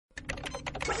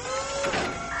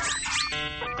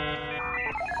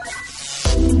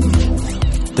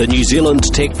the New Zealand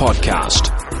Tech Podcast,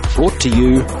 brought to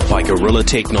you by Gorilla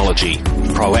Technology,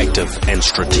 proactive and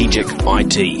strategic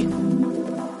IT.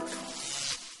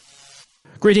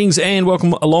 Greetings and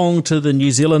welcome along to the New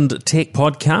Zealand Tech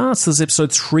Podcast. This is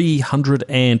episode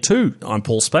 302. I'm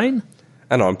Paul Spain.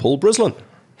 And I'm Paul Brislin.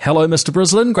 Hello, Mr.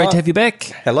 Brislin. Great to have you back.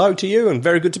 Hello to you, and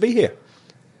very good to be here.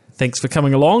 Thanks for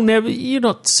coming along. Now, you're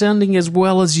not sounding as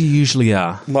well as you usually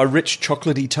are. My rich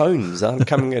chocolatey tones aren't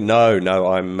coming in. No,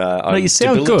 I'm no, you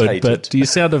sound good, but do you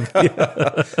sound if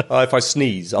I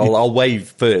sneeze, I'll wave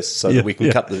first so that we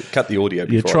can cut the audio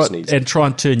before I sneeze. And try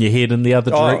and turn your head in the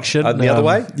other direction. The other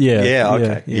way? Yeah.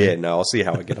 Okay. Yeah, no, I'll see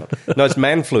how I get on. No, it's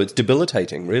man flu. It's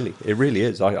debilitating, really. It really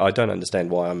is. I don't understand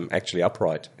why I'm actually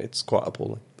upright. It's quite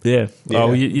appalling. Yeah.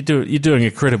 Oh, you're doing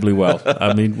incredibly well.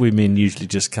 I mean, we men usually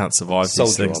just can't survive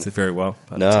these things very well.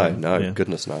 But,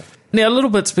 goodness no. Now, a little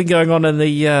bit's been going on in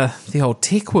the old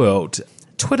tech world.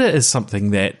 Twitter is something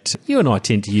that you and I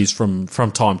tend to use from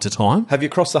time to time. Have you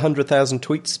crossed the 100,000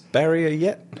 tweets barrier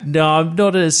yet? No, I'm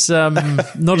not as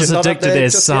addicted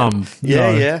as some.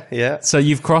 Yeah. So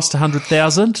you've crossed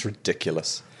 100,000? It's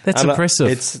ridiculous. That's impressive.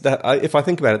 If I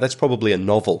think about it, that's probably a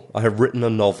novel. I have written a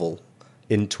novel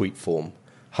in tweet form.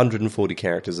 140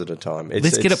 characters at a time.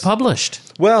 Let's get it published.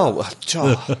 Well,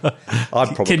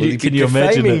 I'd probably be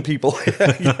defaming people.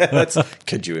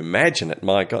 Could you imagine it?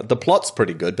 My God, the plot's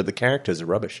pretty good, but the characters are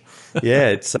rubbish.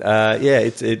 Yeah,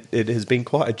 it has been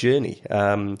quite a journey.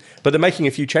 But they're making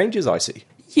a few changes, I see.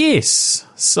 Yes.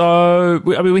 So,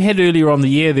 we had earlier on the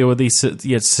year, there were these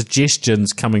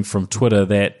suggestions coming from Twitter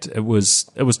that it was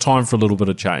time for a little bit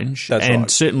of change. That's right.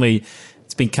 Certainly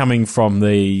it's been coming from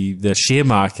the share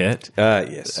market.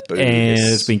 Yes.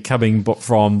 It's been coming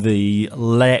from the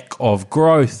lack of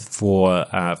growth for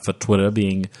Twitter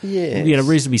being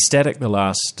reasonably static the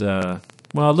last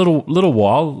little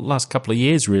while, last couple of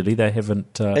years really. They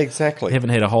haven't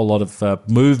had a whole lot of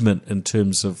movement in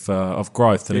terms of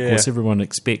growth, and of course everyone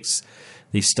expects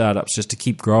these startups just to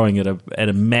keep growing at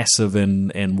a massive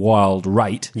and wild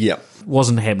rate. Yeah.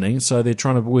 Wasn't happening, so they're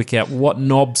trying to work out what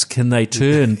knobs can they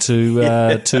turn to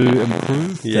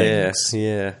improve things.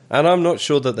 Yeah. And I'm not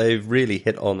sure that they've really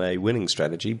hit on a winning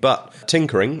strategy, but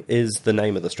tinkering is the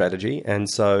name of the strategy, and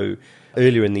so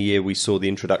earlier in the year we saw the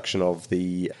introduction of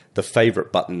the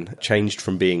favorite button changed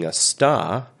from being a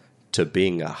star to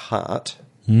being a heart.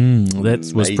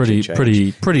 That was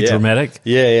pretty dramatic.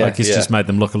 Yeah. I guess just made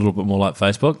them look a little bit more like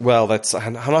Facebook. Well,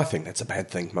 and I think that's a bad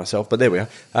thing myself, but there we are.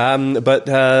 But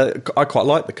I quite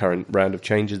like the current round of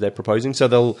changes they're proposing. So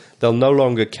they'll no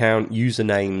longer count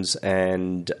usernames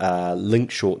and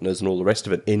link shorteners and all the rest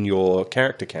of it in your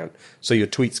character count. So your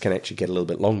tweets can actually get a little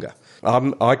bit longer.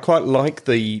 I quite like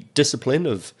the discipline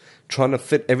of trying to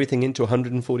fit everything into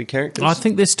 140 characters. I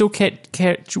think they're still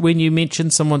when you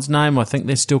mention someone's name, I think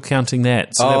they're still counting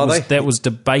that. So that was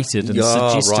debated and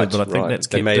suggested, but I think that's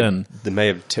kept in. They may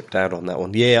have tipped out on that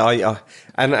one. Yeah,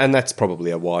 and that's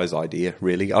probably a wise idea,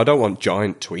 really. I don't want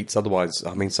giant tweets, otherwise,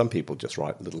 some people just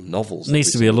write little novels. It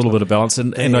needs to be a little bit of balance,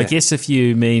 and I guess if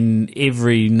you mean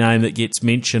every name that gets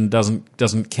mentioned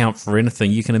doesn't count for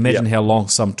anything, you can imagine how long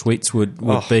some tweets would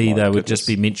be. They would just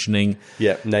be mentioning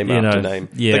name after name.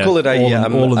 Yeah, they call it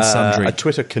all and sundry. A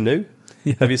Twitter canoe.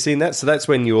 Yeah. Have you seen that? So that's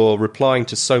when you're replying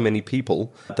to so many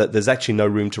people that there's actually no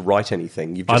room to write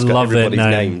anything. You've just got everybody's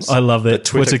names. I love that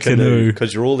Twitter canoe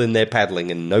because you're all in there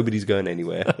paddling and nobody's going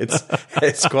anywhere.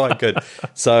 It's quite good.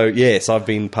 So yes, I've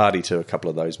been party to a couple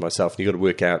of those myself. And you've got to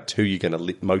work out who you're going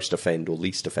to most offend or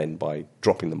least offend by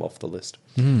dropping them off the list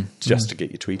just to get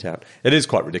your tweet out. It is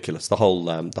quite ridiculous, the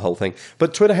whole thing.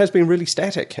 But Twitter has been really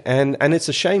static, and it's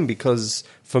a shame because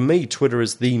for me, Twitter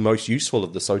is the most useful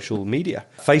of the social media.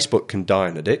 Facebook can die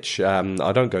in a ditch.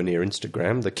 I don't go near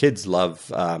Instagram. The kids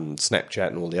love Snapchat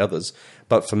and all the others.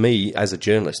 But for me, as a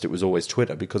journalist, it was always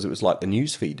Twitter because it was like the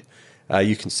news feed.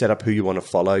 You can set up who you want to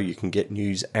follow. You can get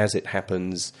news as it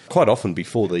happens, quite often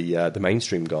before the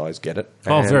mainstream guys get it.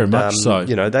 Very much so.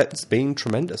 That's been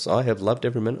tremendous. I have loved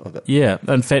every minute of it. Yeah.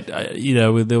 In fact,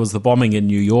 there was the bombing in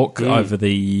New York over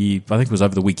the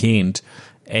weekend.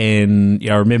 And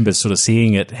I remember sort of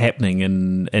seeing it happening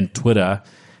in Twitter.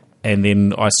 And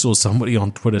then I saw somebody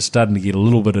on Twitter starting to get a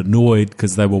little bit annoyed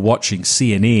because they were watching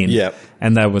CNN. Yeah.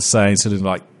 And they were saying sort of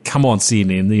like, come on,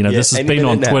 CNN, this has been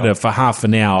on Twitter for half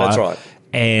an hour. That's right.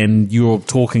 and you're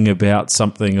talking about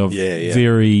something of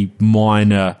very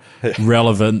minor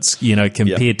relevance,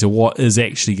 compared to what is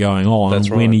actually going on. That's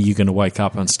right. When are you going to wake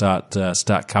up and start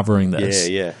covering this?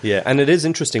 Yeah. And it is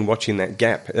interesting watching that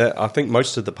gap. I think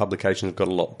most of the publications have got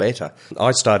a lot better.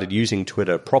 I started using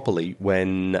Twitter properly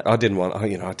when I didn't want,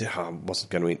 I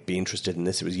wasn't going to be interested in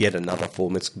this. It was yet another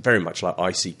form. It's very much like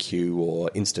ICQ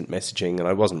or instant messaging, and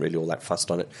I wasn't really all that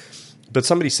fussed on it. But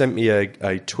somebody sent me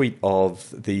a tweet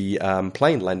of the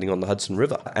plane landing on the Hudson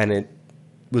River, and it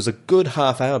was a good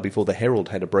half hour before the Herald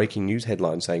had a breaking news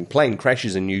headline saying, plane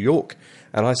crashes in New York.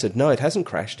 And I said, no, it hasn't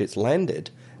crashed, it's landed.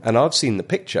 And I've seen the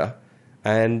picture,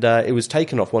 and it was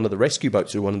taken off one of the rescue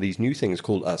boats or one of these new things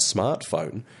called a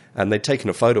smartphone, and they'd taken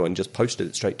a photo and just posted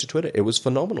it straight to Twitter. It was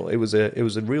phenomenal. It was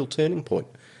a real turning point.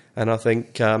 And I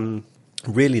think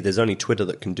really there's only Twitter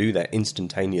that can do that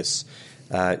instantaneous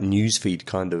newsfeed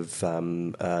kind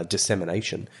of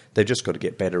dissemination. They've just got to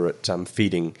get better at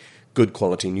feeding good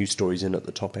quality news stories in at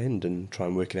the top end and try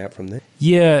and work it out from there.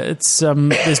 Yeah, it's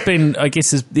there's been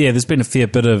a fair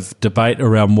bit of debate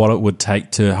around what it would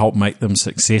take to help make them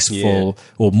successful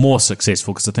or more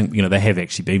successful, because I think they have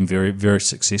actually been very, very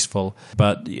successful,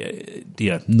 but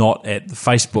not at the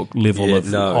Facebook level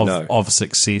of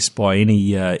success by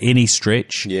any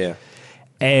stretch. Yeah.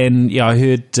 And I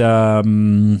heard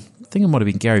I think it might have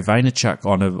been Gary Vaynerchuk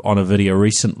on a video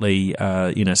recently,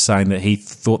 saying that he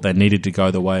thought they needed to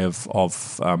go the way of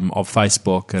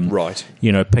Facebook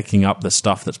and picking up the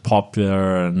stuff that's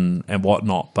popular and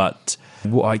whatnot. But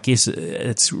I guess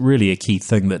it's really a key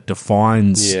thing that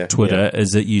defines Twitter is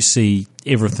that you see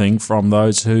everything from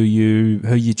those who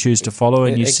you choose to follow,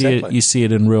 and you see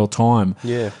it in real time.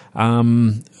 Yeah.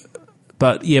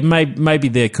 But maybe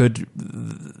there could,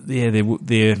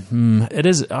 it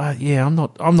is. I'm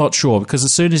not sure, because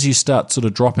as soon as you start sort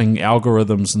of dropping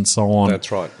algorithms and so on,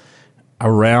 that's right,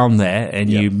 around that, and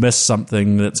you miss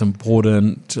something that's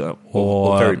important,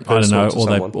 or very I don't know,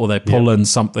 or they pull in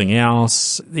something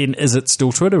else, then is it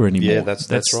still Twitter anymore? Yeah, that's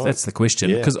right. That's the question.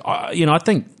 Because I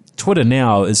think Twitter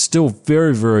now is still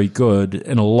very, very good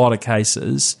in a lot of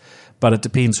cases, but it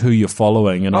depends who you're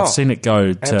following, and I've seen it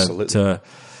go to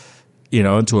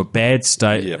into a bad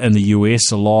state in the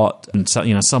US a lot, and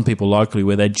some people locally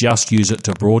where they just use it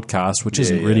to broadcast, which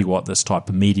isn't really what this type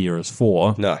of media is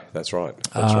for. No, that's right.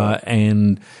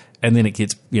 And then it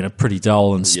gets pretty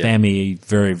dull and spammy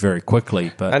very, very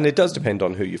quickly. And it does depend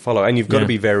on who you follow, and you've got to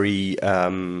be very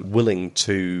willing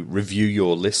to review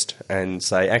your list and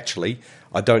say, actually,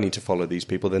 I don't need to follow these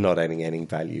people; they're not adding any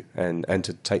value, and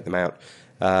to take them out.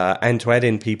 And to add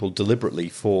in people deliberately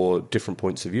for different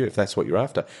points of view, if that's what you're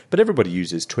after. But everybody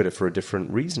uses Twitter for a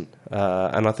different reason,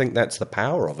 and I think that's the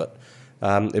power of it.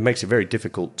 It makes it very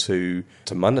difficult to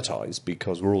monetize,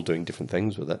 because we're all doing different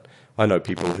things with it. I know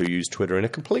people who use Twitter in a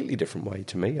completely different way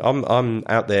to me. I'm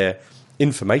out there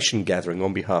information gathering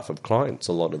on behalf of clients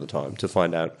a lot of the time to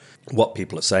find out what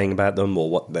people are saying about them, or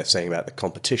what they're saying about the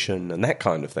competition and that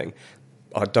kind of thing.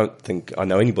 I don't think I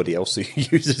know anybody else who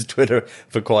uses Twitter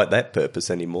for quite that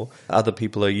purpose anymore. Other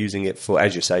people are using it for,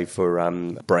 as you say, for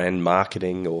brand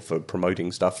marketing or for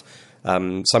promoting stuff.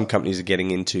 Some companies are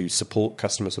getting into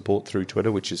customer support through Twitter,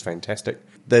 which is fantastic.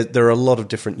 There are a lot of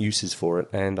different uses for it,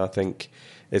 and I think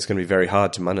it's going to be very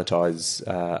hard to monetize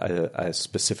a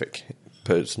specific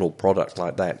personal product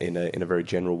like that in a very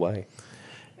general way.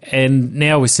 And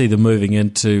now we see them moving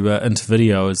into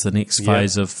video as the next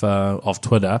phase of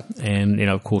Twitter, and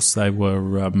of course they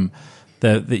were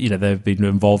they've been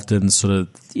involved in sort of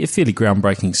fairly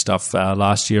groundbreaking stuff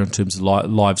last year in terms of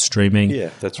live streaming. Yeah,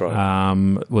 that's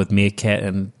right. With Meerkat,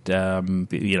 and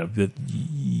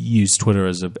use Twitter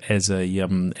as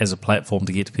a platform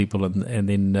to get to people, and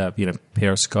then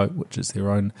Periscope, which is their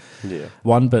own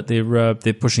one. But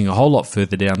they're pushing a whole lot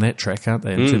further down that track, aren't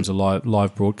they, in terms of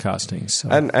live broadcasting? So.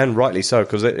 And rightly so,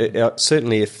 because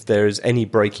certainly if there is any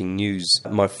breaking news,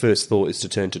 my first thought is to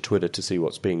turn to Twitter to see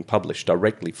what's being published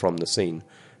directly from the scene,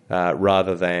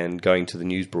 rather than going to the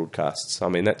news broadcasts. I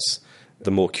mean, that's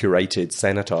the more curated,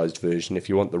 sanitized version. If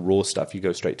you want the raw stuff, you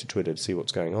go straight to Twitter to see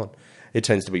what's going on. It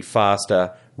tends to be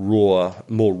faster, more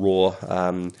raw,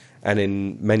 and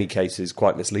in many cases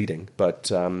quite misleading.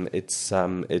 But it's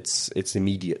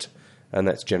immediate, and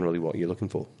that's generally what you're looking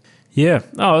for. Yeah.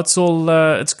 Oh, it's all.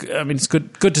 It's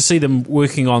good to see them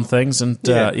working on things, and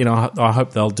I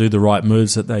hope they'll do the right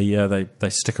moves, that they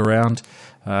stick around.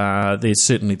 There's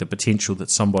certainly the potential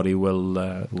that somebody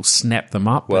will snap them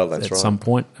up at some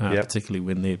point, particularly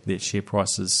when their share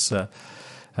price is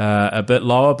a bit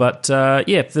lower. But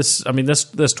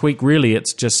this tweak really,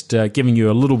 it's just giving you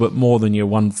a little bit more than your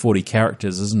 140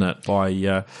 characters, isn't it?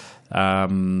 By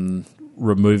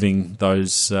removing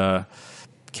those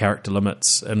character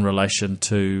limits in relation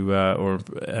to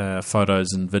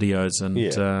photos and videos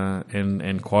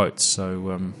and quotes.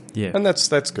 So yeah, and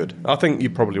that's good. I think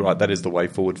you're probably right. That is the way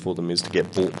forward for them, is to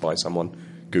get bought by someone,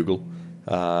 Google,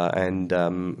 and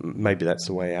maybe that's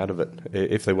the way out of it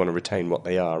if they want to retain what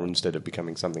they are instead of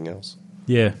becoming something else.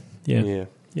 Yeah. Yep.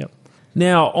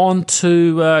 Now on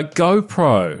to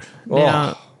GoPro.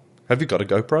 Now, have you got a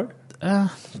GoPro?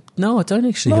 No, I don't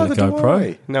actually have a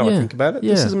GoPro. Now I think about it,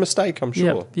 this is a mistake, I'm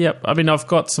sure. Yep. I mean, I've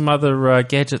got some other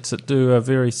gadgets that do a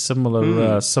very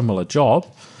similar job,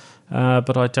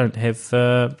 but I don't have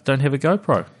a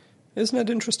GoPro. Isn't that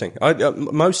interesting?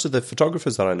 Most of the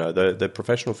photographers that I know, the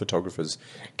professional photographers,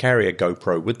 carry a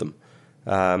GoPro with them.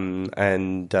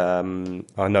 And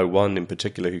I know one in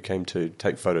particular who came to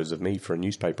take photos of me for a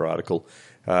newspaper article,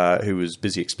 who was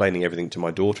busy explaining everything to my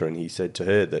daughter, and he said to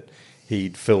her that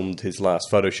he'd filmed his last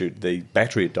photo shoot. The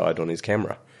battery had died on his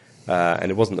camera, and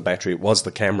it wasn't the battery, it was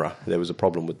the camera. There was a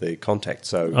problem with the contact,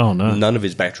 so none of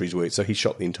his batteries worked, so he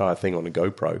shot the entire thing on a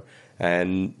GoPro.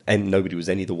 And nobody was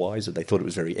any the wiser. They thought it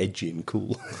was very edgy and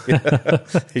cool.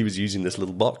 He was using this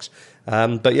little box.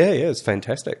 But yeah, it's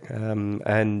fantastic.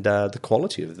 And the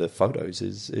quality of the photos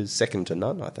is second to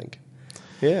none, I think.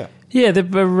 Yeah. Yeah,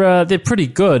 they're pretty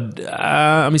good.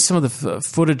 I mean, some of the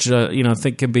footage, I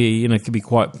think can be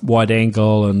quite wide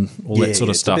angle and all that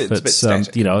sort of stuff. It's a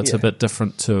bit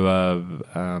different to I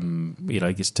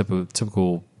guess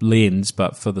typical lens,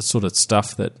 but for the sort of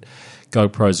stuff that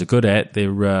GoPros are good at,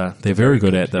 they're very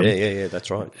good at them. Yeah,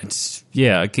 that's right.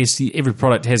 I guess every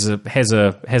product has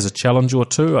a challenge or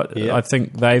two. I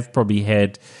think they've probably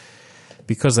had,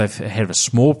 because they've had a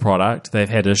small product, they've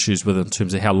had issues with in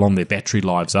terms of how long their battery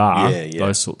lives are,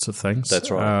 those sorts of things. That's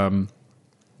right.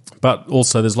 But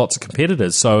also there's lots of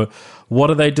competitors. So what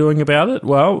are they doing about it?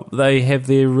 Well, they have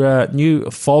their new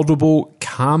foldable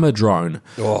Karma drone.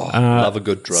 Love a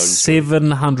good drone.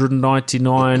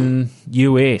 $799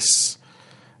 US.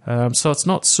 So it's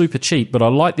not super cheap, but I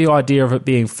like the idea of it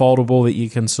being foldable, that you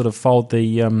can sort of fold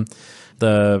the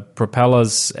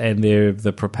propellers and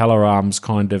the propeller arms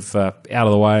kind of out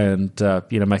of the way and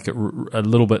make it a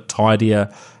little bit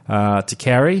tidier to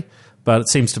carry. But it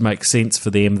seems to make sense for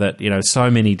them that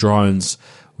so many drones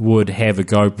would have a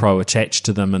GoPro attached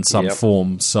to them in some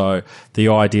form. So the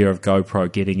idea of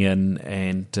GoPro getting in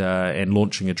and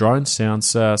launching a drone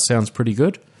sounds pretty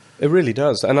good. It really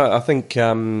does. And I think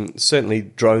certainly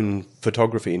drone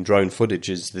photography and drone footage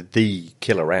is the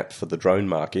killer app for the drone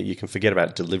market. You can forget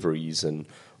about deliveries and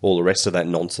all the rest of that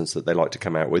nonsense that they like to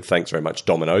come out with. Thanks very much,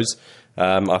 Domino's.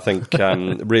 I think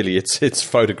really it's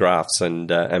photographs and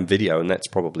video, and that's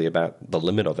probably about the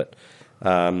limit of it.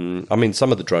 I mean,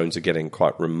 some of the drones are getting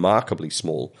quite remarkably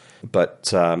small,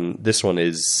 but this one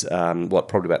is,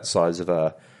 probably about the size of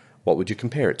a... What would you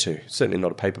compare it to? Certainly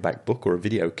not a paperback book or a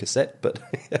video cassette, but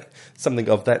something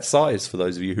of that size for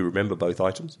those of you who remember both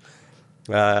items.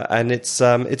 And it's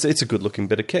a good-looking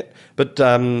bit of kit. But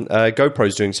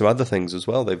GoPro's doing some other things as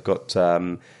well. They've got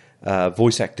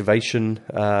voice activation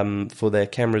for their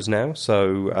cameras now,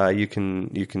 so you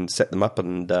can set them up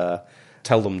and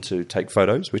tell them to take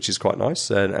photos, which is quite nice,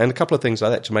 and a couple of things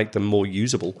like that to make them more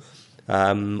usable,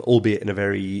 albeit in a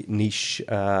very niche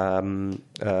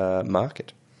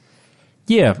market.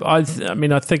 Yeah, I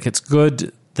mean, I think it's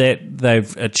good that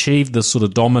they've achieved the sort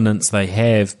of dominance they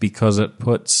have, because it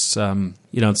puts, in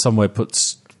some way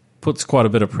puts quite a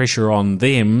bit of pressure on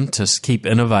them to keep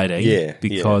innovating. Yeah,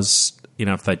 because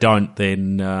if they don't,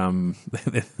 then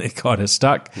they're kind of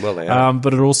stuck. Well, they are.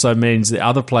 But it also means that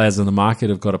other players in the market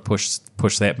have got to push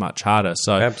that much harder.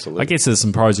 So absolutely. I guess there's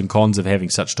some pros and cons of having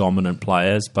such dominant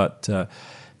players, but.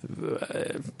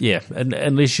 And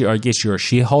unless you're a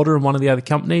shareholder in one of the other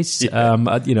companies,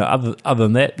 other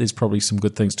than that, there's probably some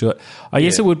good things to it. I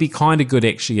guess it would be kind of good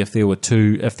actually if there were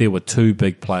two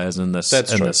big players in this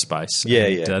this space.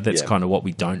 That's kind of what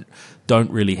we don't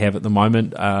really have at the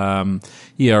moment. I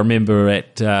remember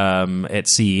at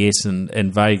CES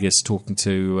in Vegas talking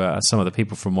to some of the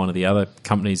people from one of the other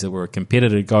companies that were a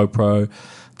competitor to GoPro.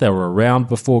 They were around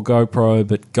before GoPro,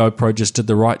 but GoPro just did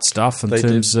the right stuff in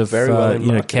terms of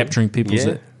capturing people's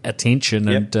attention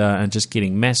and just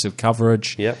getting massive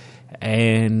coverage. Yep.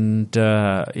 And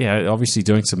obviously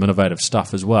doing some innovative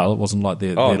stuff as well. It wasn't like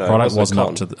their product wasn't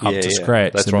up to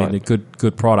scratch. That's right. They're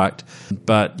good product,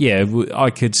 but I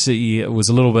could see it was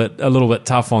a little bit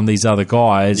tough on these other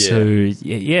guys who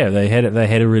they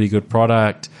had a really good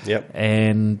product. Yep.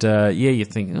 And you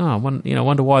think,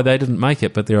 wonder why they didn't make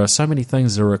it. But there are so many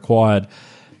things that are required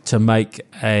to make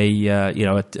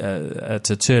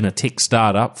to turn a tech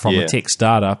startup from a tech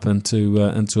startup into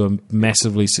a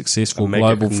massively successful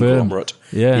global firm.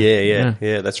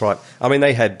 Yeah, that's right. I mean,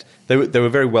 they were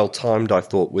very well timed, I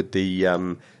thought, with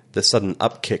the sudden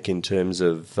upkick in terms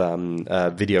of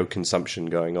video consumption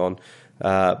going on.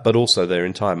 But also their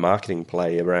entire marketing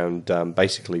play around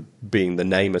basically being the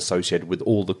name associated with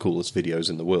all the coolest videos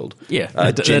in the world. Yeah,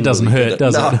 that doesn't hurt,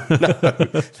 does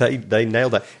it? No, they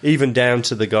nailed that. Even down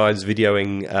to the guys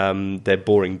videoing their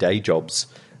boring day jobs.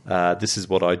 This is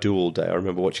what I do all day. I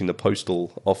remember watching the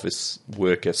postal office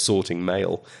worker sorting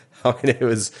mail. I mean, it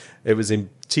was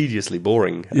tediously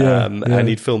boring, and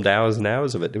he'd filmed hours and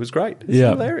hours of it. It was great. It's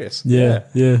hilarious. Yeah.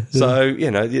 So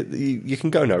you can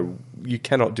go you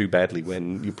cannot do badly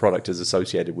when your product is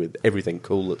associated with everything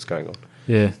cool that's going on.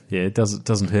 Yeah, it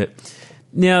doesn't hurt.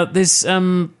 Now, there's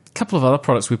a couple of other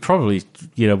products we probably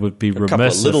would be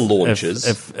remiss little launches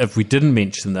if we didn't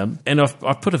mention them. And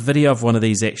I've put a video of one of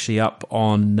these actually up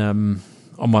on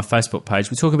my Facebook page.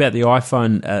 We talk about the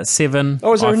iPhone 7.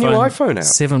 Oh, is there a new iPhone out?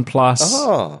 7 Plus.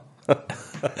 Oh.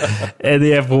 And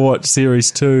the Apple Watch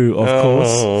Series 2, of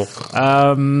course.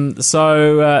 Anyone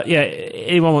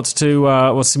wants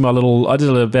to see my little... I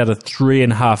did about a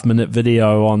 3.5-minute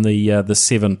video on the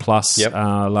 7 Plus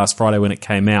last Friday when it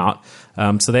came out.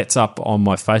 So that's up on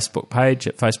my Facebook page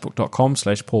at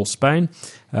facebook.com/Paul Spain.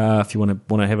 If you want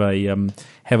to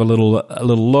have a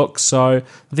little look. So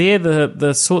there,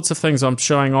 the sorts of things I'm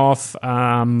showing off,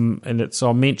 and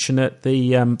I'll mention it.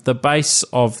 The base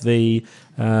of the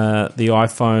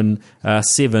iPhone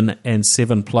 7 and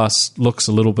 7 Plus looks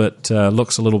a little bit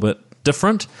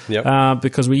different,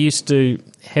 because we're used to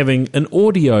having an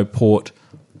audio port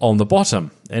on the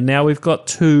bottom, and now we've got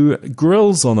two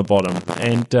grills on the bottom.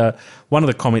 And one of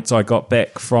the comments I got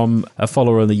back from a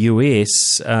follower in the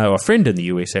US, or a friend in the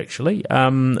US actually,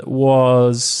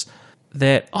 was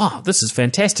that, this is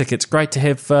fantastic. It's great to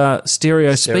have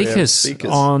stereo speakers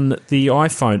on the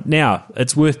iPhone. Now,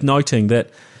 it's worth noting that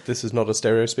this is not a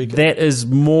stereo speaker. That is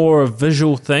more a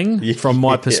visual thing from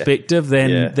my perspective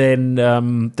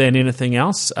than anything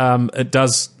else. It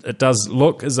does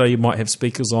look as though you might have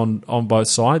speakers on both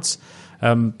sides.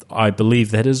 I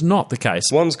believe that is not the case.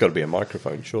 One's got to be a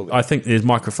microphone, surely. I think there's a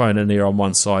microphone in there on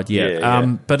one side.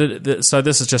 But so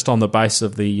this is just on the base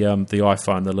of the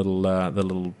iPhone, the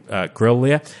little grill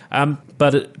there.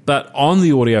 But on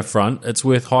the audio front, it's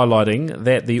worth highlighting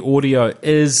that the audio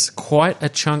is quite a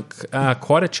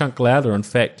chunk louder. In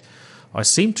fact, I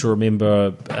seem to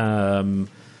remember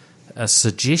a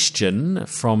suggestion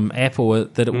from Apple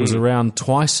that it was around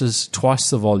twice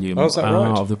the volume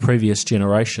of the previous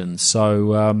generation.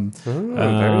 So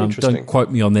very interesting. Don't quote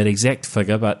me on that exact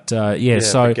figure, but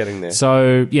so getting there.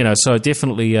 So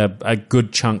definitely a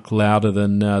good chunk louder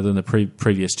than the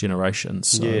previous generation.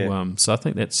 So so I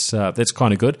think that's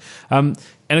kind of good. And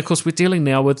of course, we're dealing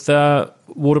now with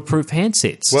waterproof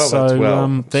handsets.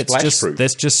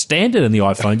 That's just standard in the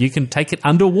iPhone. You can take it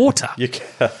underwater. You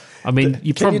can. I mean,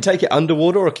 you take it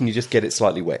underwater, or can you just get it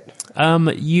slightly wet?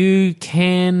 You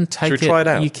can take Should we try it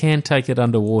out? You can take it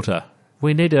undermaybe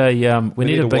we need a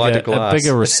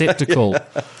bigger receptacle.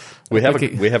 We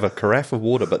have a carafe of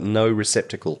water, but no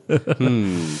receptacle. Maybe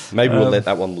we'll let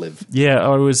that one live. Yeah,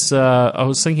 I was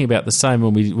thinking about the same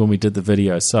when we did the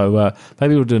video. So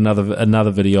maybe we'll do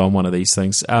another video on one of these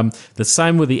things. The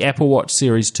same with the Apple Watch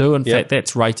Series 2. In fact,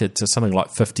 that's rated to something like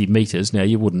 50 meters. Now,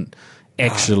 you wouldn't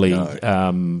actually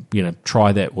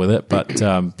try that with it, but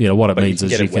what it means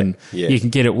is you can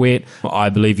get it wet. I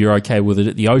believe you're okay with it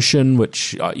at the ocean,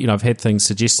 which I've had things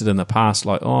suggested in the past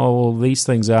like, these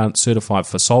things aren't certified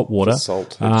for salt water,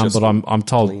 but I'm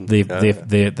told they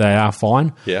are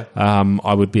fine.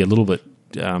 I would be a little bit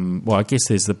I guess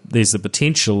there's the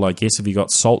potential, I guess, if you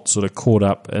got salt sort of caught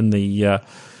up in the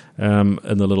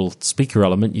little speaker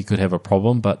element, you could have a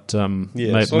problem. But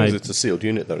as long as it's a sealed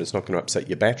unit, though, it's not going to upset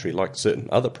your battery like certain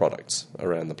other products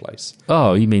around the place.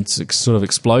 Oh, you mean sort of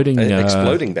exploding batteries?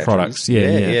 Products?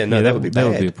 That would be bad. That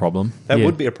would be a problem. That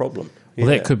would be a problem. Well,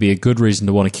 that could be a good reason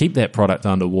to want to keep that product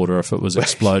underwater if it was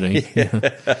exploding.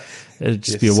 It'd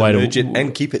just be a way to submerge it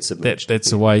and keep it submerged.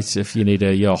 That's a way if you need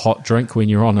a hot drink when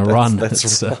you're on a run.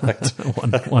 That's right.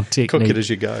 One technique. Cook it as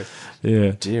you go.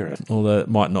 Yeah, dear. Although it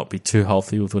might not be too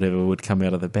healthy with whatever would come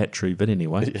out of the battery, but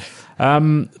anyway.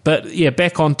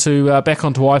 Back onto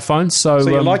iPhones. So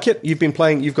you like it? You've been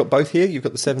playing. You've got both here. You've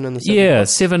got the 7 and the 7. Yeah,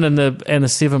 Plus. 7 and the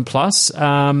 7 Plus.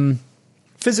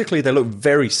 Physically, they look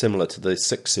very similar to the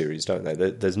 6 series, don't they?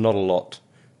 There's not a lot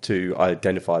to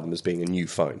identify them as being a new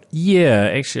phone. Yeah,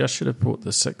 actually, I should have brought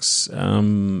the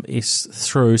 6S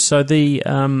through. So the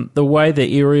way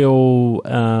the aerial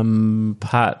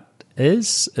part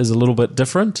is a little bit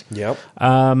different. Yep.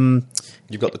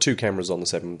 You've got the 2 cameras on the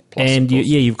 7 Plus, and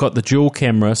you've got the dual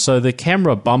camera. So the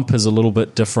camera bump is a little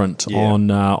bit different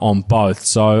on both.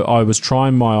 So I was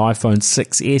trying my iPhone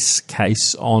 6S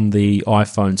case on the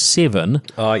iPhone 7.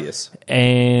 Ah, yes.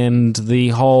 And the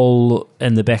hole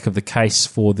in the back of the case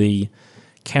for the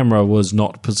camera was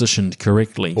not positioned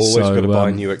correctly. Always got to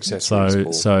buy new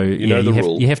accessories. So you know the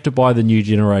rule. You have to buy the new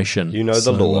generation. You know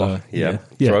the law.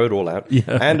 Throw it all out.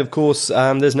 Yeah. And of course,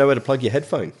 there's nowhere to plug your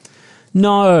headphone.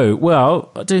 No,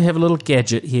 well, I do have a little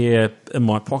gadget here in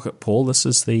my pocket, Paul. This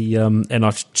is the and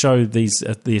I showed these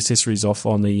the accessories off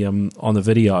on the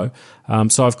video.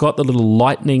 So I've got the little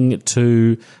Lightning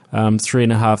to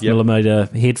 3.5 millimeter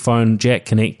headphone jack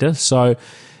connector. So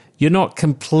you're not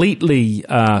completely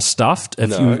stuffed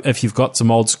if you've got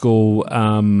some old school,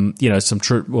 some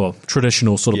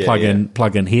traditional sort of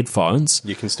plug-in headphones.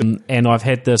 You can still, and I've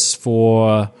had this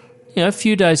for a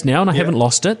few days now, and I haven't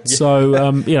lost it. Yeah. So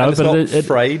and it's but not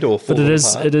frayed or fallen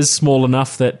apart. It is small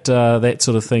enough that that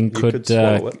sort of thing could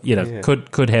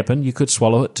happen. You could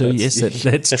swallow it too.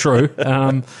 That's true.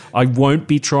 I won't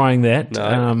be trying that.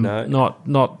 No.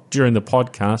 Not during the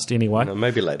podcast anyway. No,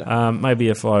 maybe later. Maybe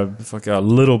if I go a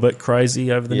little bit crazy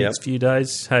over the next few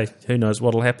days. Hey, who knows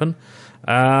what'll happen?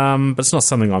 But it's not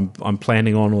something I'm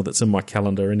planning on or that's in my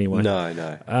calendar anyway. No.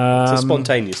 It's a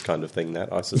spontaneous kind of thing,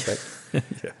 that I suspect.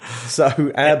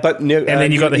 So, but no, and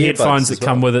then you've got the headphones that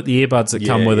come with it, the earbuds that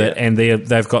come with it, and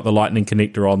they've got the Lightning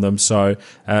connector on them. So,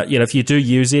 if you do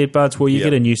use earbuds, well, you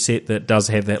get a new set that does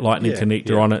have that Lightning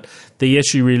connector on it. The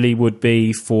issue really would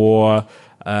be for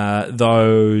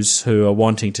those who are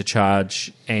wanting to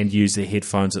charge and use their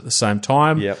headphones at the same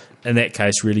time. Yep. In that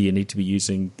case, really, you need to be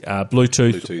using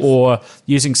Bluetooth or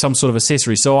using some sort of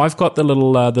accessory. So I've got the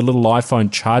little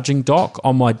iPhone charging dock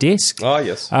on my desk. Oh,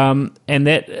 yes. And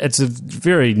that it's a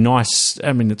very nice.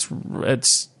 I mean,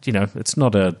 it's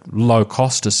not a low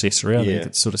cost accessory. I think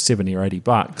it's sort of $70 or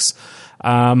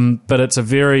 $80. But it's a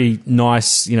very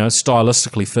nice,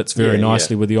 stylistically fits very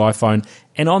nicely with the iPhone.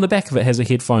 And on the back of it has a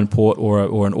headphone port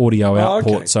or an audio out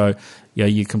port. So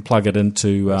you can plug it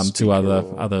into to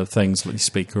other things like your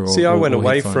speaker. I went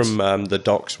away headphones. from the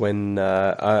docks when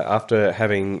after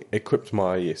having equipped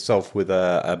myself with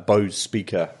a Bose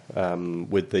speaker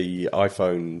with the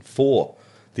iPhone 4,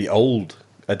 the old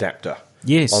adapter.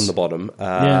 Yes. On the bottom,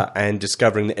 and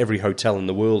discovering that every hotel in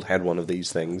the world had one of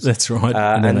these things. That's right.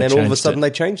 And then all of a sudden they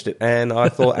changed it. And I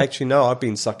thought, actually, no, I've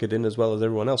been suckered in as well as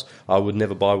everyone else. I would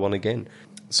never buy one again.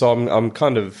 So I'm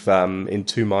kind of in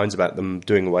two minds about them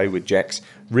doing away with jacks.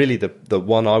 Really, the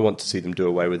one I want to see them do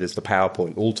away with is the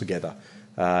PowerPoint altogether.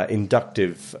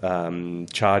 Inductive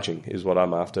charging is what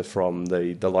I'm after from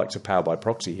the likes of Power by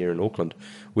Proxy here in Auckland,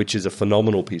 which is a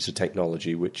phenomenal piece of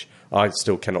technology, which I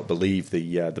still cannot believe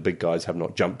the big guys have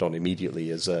not jumped on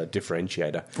immediately as a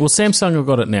differentiator. Well, Samsung have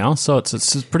got it now, so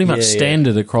it's pretty much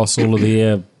standard across all of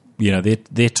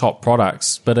their top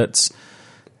products, but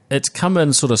it's come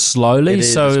in sort of slowly,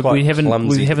 so we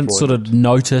haven't sort of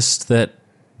noticed that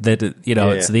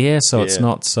it's there, so it's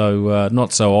not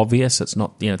so obvious. It's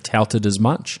not touted as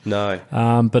much. No,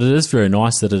 but it is very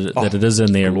nice that it is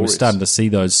in there. And we're starting to see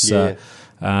those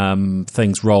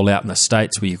things roll out in the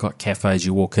States where you've got cafes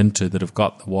you walk into that have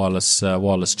got the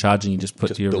wireless charging. You just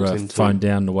put your phone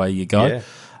down, and away you go.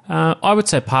 Yeah. I would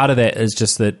say part of that is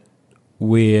just that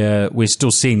we're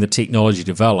still seeing the technology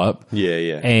develop.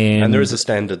 And there is a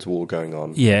standards war going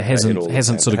on. Yeah, it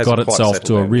hasn't sort of got itself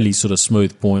to a really sort of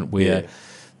smooth point where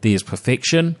there's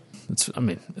perfection. It's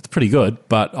pretty good,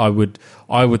 but I would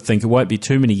think it won't be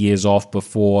too many years off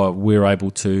before we're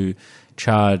able to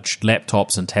charge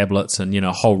laptops and tablets and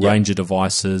a whole range of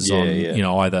devices on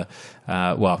either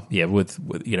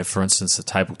with for instance the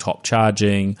tabletop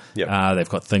charging. They've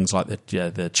got things like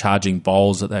the charging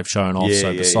bowls that they've shown off.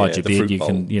 So beside your bed you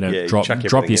can drop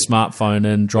your smartphone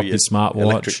in, drop your smartwatch,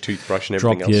 electric toothbrush, and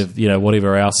everything else. Your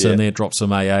whatever else in there. Drop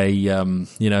some AA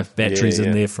batteries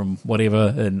in there from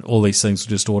whatever, and all these things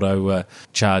will just auto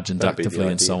charge inductively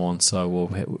and so on. So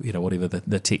whatever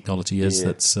the technology is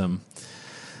that's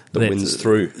that wins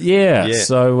through.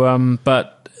 So,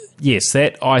 but yes,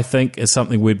 that I think is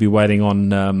something we'd be waiting on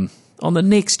the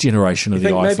next generation of the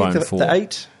iPhone maybe 4. The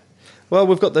 8? Well,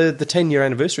 we've got the 10-year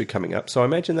anniversary coming up, so I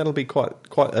imagine that'll be quite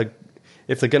a.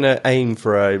 If they're going to aim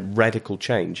for a radical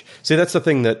change. See, that's the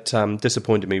thing that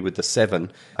disappointed me with the 7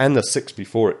 and the 6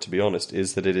 before it, to be honest,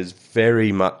 is that it is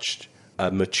very much a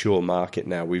mature market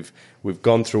now. We've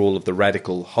gone through all of the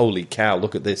radical, holy cow,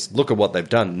 look at this, look at what they've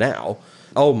done now.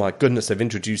 oh my goodness, they've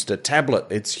introduced a tablet.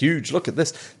 It's huge. Look at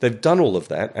this. They've done all of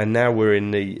that, and now we're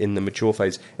in the mature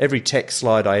phase. Every tech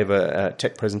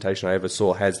presentation I ever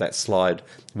saw has that slide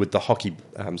with the hockey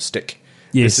stick.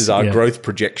 Yes, this is our growth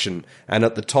projection, and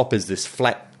at the top is this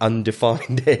flat,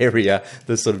 undefined area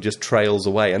that sort of just trails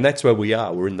away, and that's where we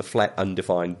are. We're in the flat,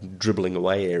 undefined, dribbling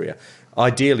away area.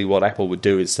 Ideally, what Apple would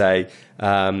do is say,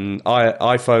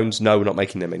 iPhones, no, we're not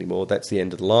making them anymore. That's the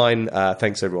end of the line.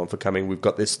 Thanks, everyone, for coming. We've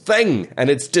got this thing, and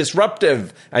it's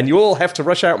disruptive, and you all have to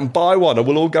rush out and buy one, and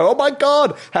we'll all go, oh, my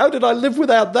God, how did I live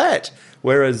without that?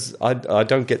 Whereas I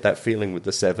don't get that feeling with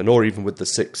the 7 or even with the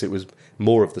 6. It was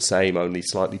more of the same, only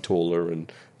slightly taller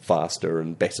and faster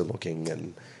and better looking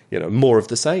and, more of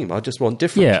the same. I just want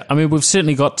different. Yeah, I mean, we've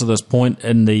certainly got to this point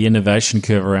in the innovation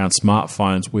curve around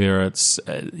smartphones where it's,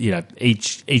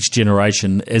 each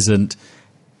generation isn't,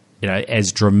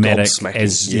 as dramatic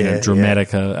as,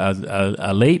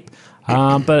 a leap.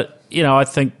 But, I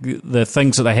think the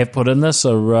things that they have put in this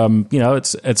are,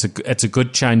 it's a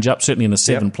good change up, certainly in the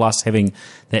 7 Plus, having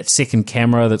that second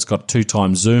camera that's got 2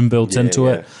 times zoom built into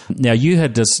it. Now, you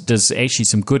had does actually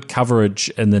some good coverage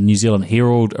in the New Zealand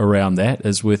Herald around that.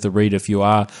 Is worth a read if you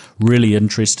are really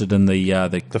interested in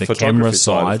the camera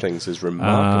side of things is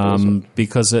remarkable.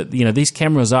 Because these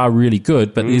cameras are really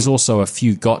good, but there's also a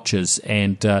few gotchas,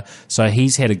 and so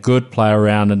he's had a good play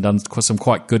around and done some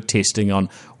quite good testing on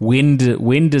when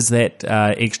does that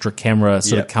extra camera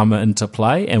sort of come into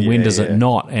play, and when does it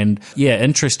not? And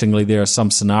interestingly, there are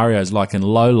some scenarios like in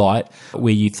low light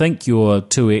where you think your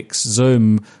 2x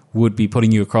zoom would be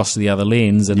putting you across to the other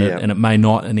lens, and it may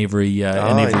not in every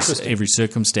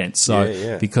circumstance.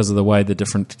 So because of the way the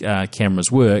different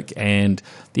cameras work, and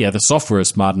the software is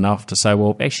smart enough to say,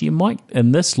 well, actually, you might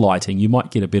in this lighting, you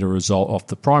might get a better result off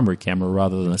the primary camera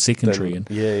rather than a secondary,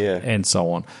 and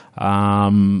so on.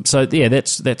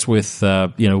 That's worth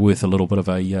worth a little bit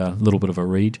of a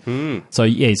read. So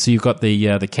you've got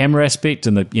the camera aspect,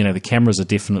 and the cameras are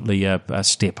definitely a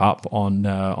step up on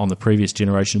the previous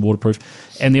generation waterproof,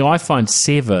 and the iPhone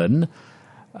 7,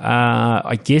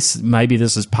 I guess maybe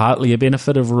this is partly a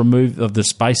benefit of the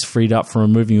space freed up from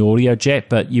removing the audio jack,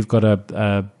 but you've got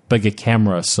a bigger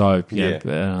camera, so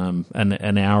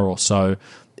an hour or so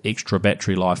extra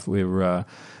battery life we're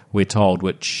told,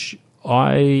 which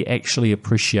I actually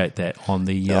appreciate that on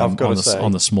the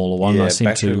on the smaller one. Yeah, I seem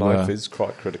battery to life is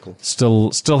quite critical.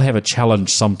 Still have a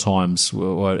challenge sometimes.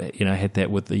 Had that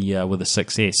with the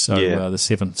 6S. So the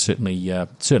 7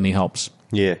 certainly helps.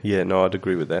 No, I'd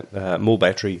agree with that. More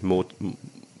battery,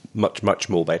 much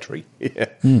more battery.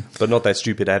 But not that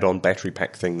stupid add-on battery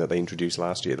pack thing that they introduced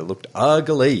last year that looked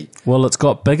ugly. Well, it's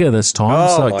got bigger this time,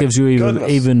 so it gives you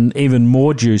even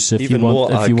more juice if you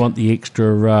want the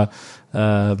extra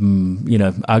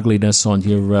ugliness on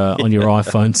your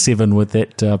iPhone 7 with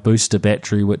that booster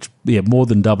battery, which more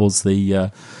than doubles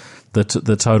the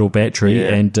total battery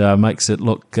and makes it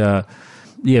look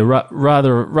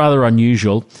rather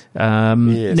unusual.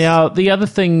 Now, the other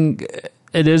thing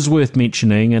it is worth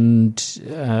mentioning, and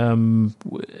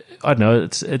I don't know,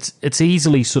 it's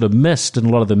easily sort of missed in a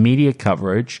lot of the media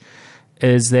coverage,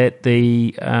 is that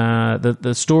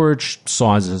the storage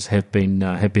sizes have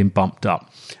been bumped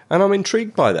up, and I'm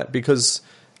intrigued by that because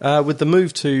with the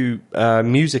move to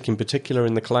music in particular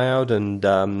in the cloud, and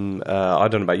I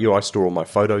don't know about you, I store all my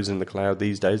photos in the cloud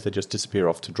these days. They just disappear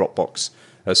off to Dropbox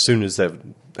as soon as they've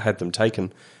had them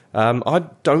taken. I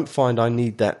don't find I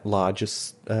need that large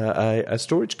a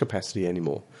storage capacity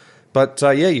anymore. But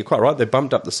you're quite right. They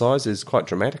bumped up the sizes quite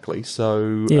dramatically.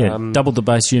 So doubled the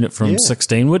base unit from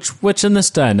 16, which in this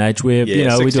day and age, where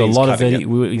we do a lot of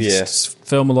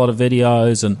film a lot of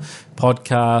videos and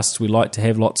podcasts. We like to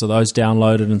have lots of those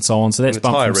downloaded and so on. So that's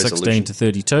bumped from 16 to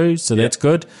 32. So that's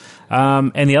good.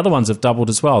 And the other ones have doubled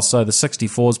as well. So the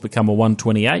 64's become a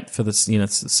 128 for this.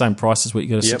 It's the same price as what you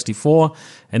get a 64,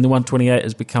 and the 128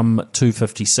 has become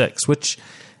 256, which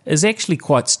is actually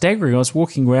quite staggering. I was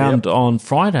walking around on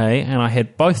Friday and I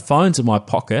had both phones in my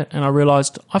pocket, and I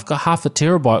realised I've got half a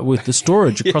terabyte worth of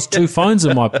storage across 2 phones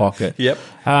in my pocket. Now,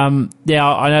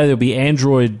 I know there'll be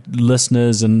Android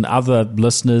listeners and other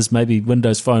listeners, maybe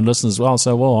Windows Phone listeners as well.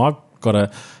 So, I've got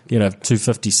a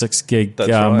 256 gig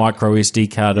micro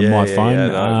SD card in my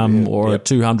phone, or a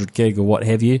 200 gig or what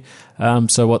have you.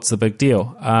 So what's the big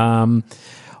deal?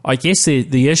 I guess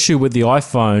the issue with the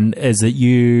iPhone is that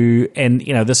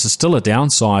this is still a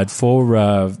downside for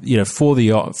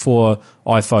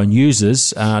iPhone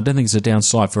users. I don't think it's a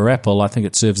downside for Apple. I think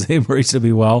it serves them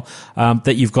reasonably well,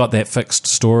 that you've got that fixed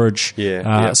storage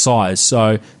size.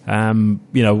 So,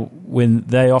 when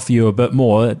they offer you a bit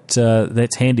more,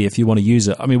 that's handy if you want to use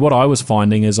it. I mean, what I was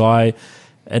finding is I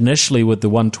initially with the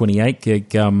 128 gig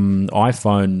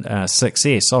iPhone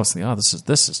 6S, I was thinking,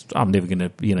 this is I'm never going to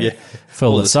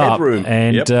fill this up,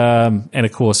 and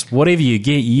of course whatever you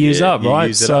get, you use up,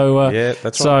 right? So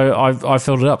that's right. I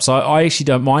filled it up. So I actually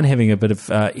don't mind having a bit of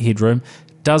headroom.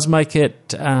 Does make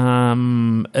it.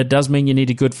 It does mean you need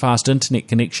a good fast internet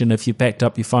connection if you backed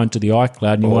up your phone to the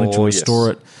iCloud and you wanted to restore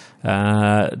it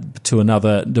to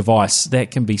another device.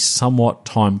 That can be somewhat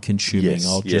time consuming.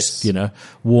 I'll just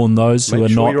warn those who are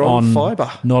not on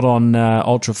fiber, not on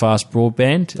ultra fast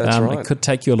broadband. That's right. It could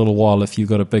take you a little while if you've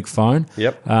got a big phone.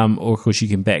 Yep. Or of course you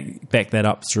can back that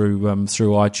up through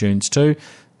iTunes too.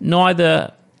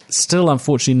 Still,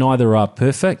 unfortunately, neither are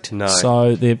perfect. No.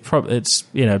 So it's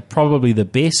probably the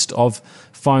best of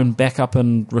phone backup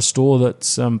and restore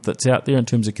that's out there in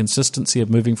terms of consistency of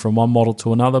moving from one model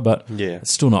to another, but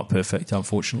it's still not perfect,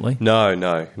 unfortunately. No,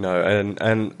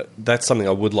 and that's something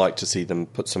I would like to see them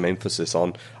put some emphasis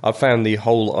on. I've found the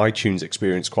whole iTunes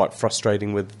experience quite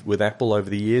frustrating with Apple over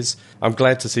the years. I'm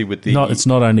glad to see with the... it's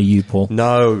not only you, Paul.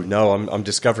 No, I'm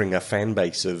discovering a fan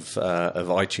base of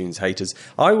iTunes haters.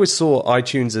 I always saw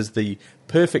iTunes as the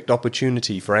perfect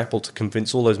opportunity for Apple to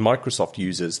convince all those Microsoft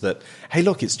users that, hey,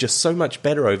 look, it's just so much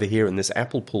better over here in this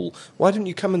Apple pool. Why don't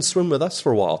you come and swim with us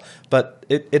for a while? But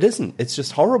it isn't. It's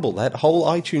just horrible. That whole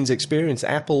iTunes experience,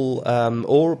 Apple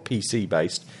or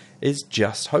PC-based, is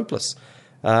just hopeless.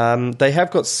 They have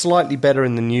got slightly better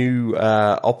in the new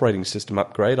operating system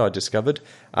upgrade, I discovered,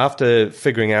 after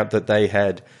figuring out that they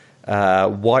had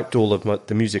wiped all of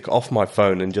the music off my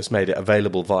phone and just made it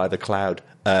available via the cloud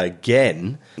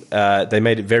again. They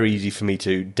made it very easy for me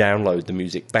to download the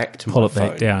music back to my phone. Pull it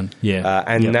back down,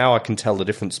 now I can tell the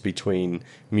difference between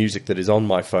music that is on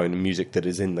my phone and music that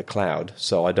is in the cloud,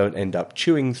 so I don't end up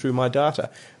chewing through my data.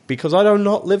 Because I do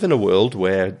not live in a world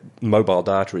where mobile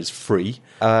data is free.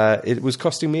 It was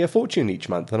costing me a fortune each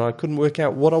month, and I couldn't work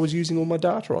out what I was using all my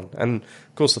data on. And,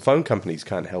 of course, the phone companies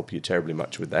can't help you terribly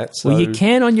much with that. So. Well, you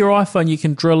can on your iPhone. You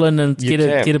can drill in and get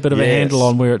a bit of a handle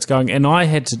on where it's going. And I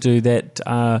had to do that,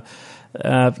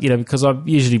 because I'm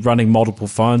usually running multiple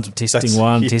phones. I'm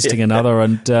testing testing another.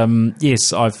 And,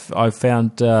 yes, I've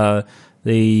found...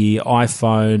 the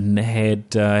iPhone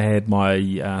had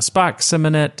my Spark SIM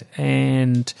in it,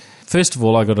 and first of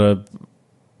all, I got a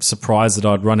surprise that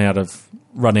I'd run out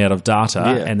of data,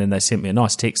 and then they sent me a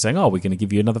nice text saying, "Oh, we're going to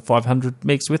give you another 500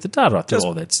 megs worth of data." I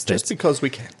thought, that's because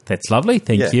we can. That's lovely,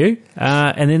 thank you.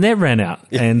 And then that ran out,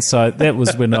 and so that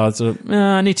was when I was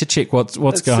I need to check what's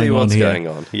going on here. Going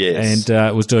on, yes. And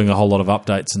it was doing a whole lot of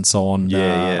updates and so on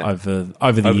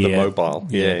over the year. The mobile,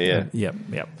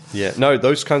 Yeah, no,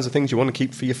 those kinds of things you want to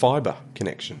keep for your fibre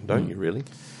connection, don't you? Really.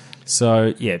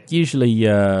 So usually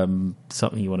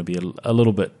something you want to be a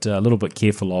little bit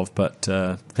careful of, but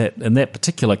that in that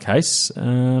particular case,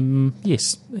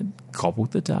 yes, it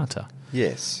gobbled the data.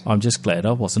 Yes, I'm just glad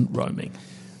I wasn't roaming.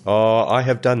 I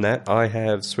have done that. I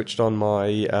have switched on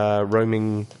my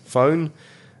roaming phone,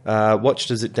 watched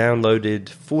as it downloaded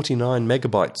 49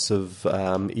 megabytes of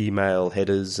email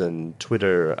headers and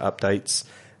Twitter updates.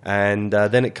 And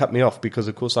then it cut me off because,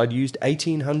 of course, I'd used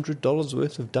 $1,800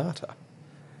 worth of data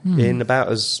in about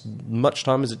as much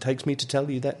time as it takes me to tell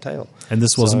you that tale. And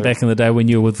this wasn't back in the day when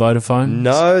you were with Vodafone?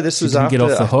 No, this was after. You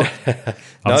didn't get off the hook?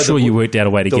 I'm sure you worked out a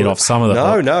way to get off some of the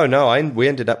hook. No. We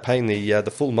ended up paying the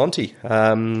full Monty,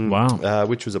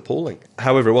 which was appalling.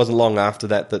 However, it wasn't long after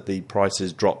that the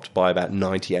prices dropped by about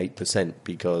 98%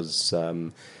 because...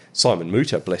 Simon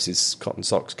Mutter, bless his cotton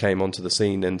socks, came onto the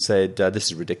scene and said, "This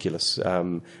is ridiculous.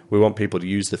 We want people to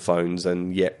use the phones,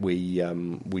 and yet we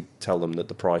tell them that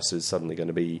the price is suddenly going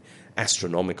to be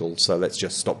astronomical. So let's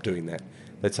just stop doing that.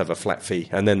 Let's have a flat fee."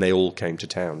 And then they all came to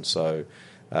town. So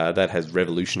that has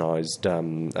revolutionised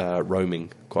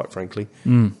roaming, quite frankly.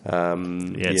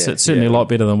 It's certainly a lot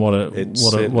better than what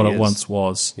it once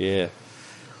was. Yeah.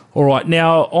 All right,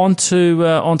 now on to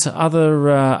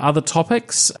other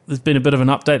topics. There's been a bit of an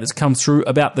update that's come through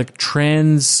about the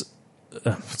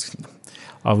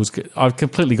I've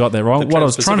completely got that wrong. What I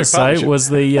was trying to say was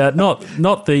the not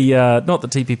the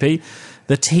TPP,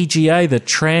 the TGA, the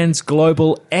Trans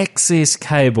Global Access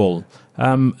Cable.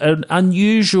 An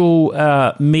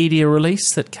unusual media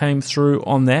release that came through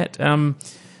on that.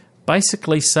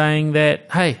 Basically saying that,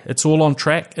 hey, it's all on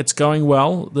track, it's going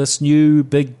well. This new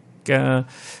big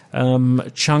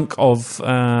chunk of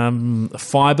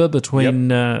fibre between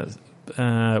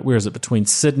where is it, between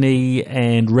Sydney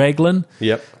and Raglan,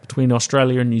 between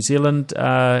Australia and New Zealand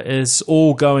is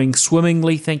all going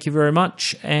swimmingly. Thank you very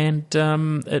much, and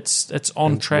it's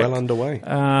on track, well underway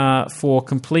for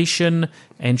completion,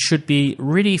 and should be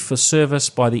ready for service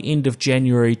by the end of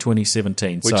January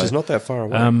 2017. Which is not that far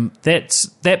away.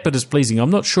 That bit is pleasing.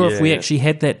 I'm not sure if we actually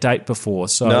had that date before.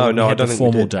 So no, we had I don't the think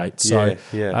formal we did. date. So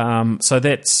so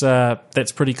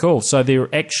that's pretty cool. So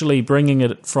they're actually bringing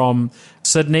it from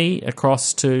Sydney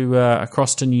across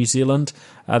to New Zealand.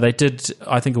 They did,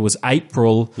 I think it was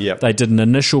April. Yep. They did an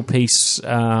initial piece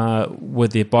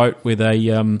with their boat where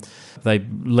they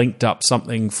linked up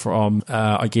something from,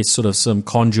 I guess, sort of some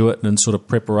conduit and sort of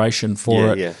preparation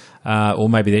for it. Yeah. Or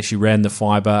maybe they actually ran the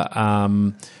fibre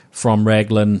from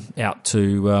Raglan out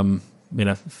to,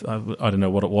 I don't know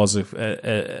what it was,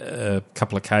 a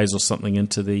couple of Ks or something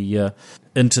into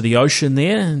the ocean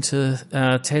there, into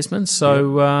Tasman.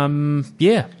 So,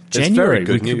 January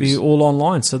we could be all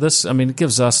online. So this, it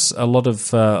gives us a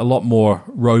lot more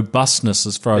robustness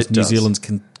as far as New Zealand's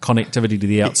connectivity to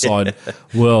the outside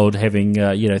world, having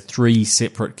 3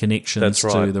 separate connections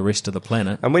to the rest of the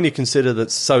planet. And when you consider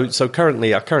that, so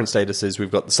currently our current status is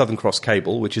we've got the Southern Cross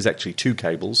cable, which is actually 2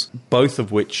 cables, both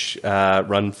of which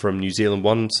run from New Zealand.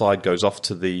 One side goes off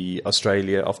to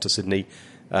Australia, off to Sydney,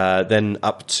 then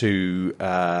up to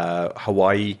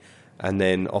Hawaii, and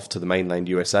then off to the mainland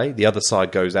USA. The other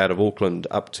side goes out of Auckland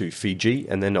up to Fiji,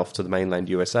 and then off to the mainland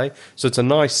USA. So it's a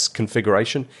nice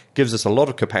configuration, gives us a lot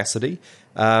of capacity.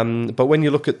 But when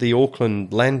you look at the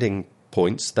Auckland landing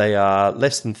points, they are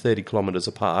less than 30 kilometres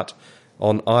apart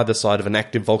on either side of an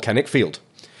active volcanic field.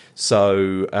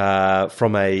 So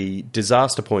from a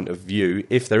disaster point of view,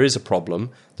 if there is a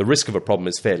problem, the risk of a problem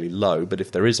is fairly low, but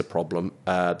if there is a problem,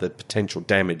 the potential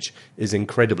damage is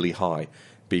incredibly high.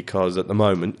 Because at the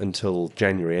moment, until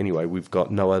January anyway, we've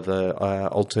got no other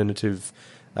alternative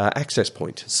access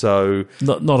point. So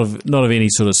not of any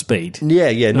sort of speed.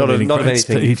 Not of anything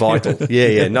speed. vital.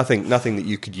 Nothing that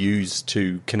you could use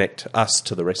to connect us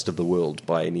to the rest of the world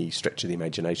by any stretch of the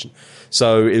imagination.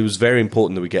 So it was very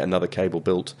important that we get another cable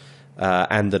built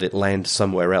and that it land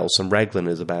somewhere else. And Raglan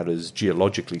is about as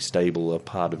geologically stable a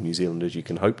part of New Zealand as you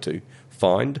can hope to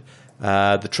find.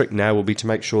 The trick now will be to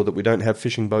make sure that we don't have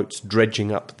fishing boats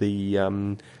dredging up the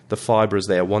fibre as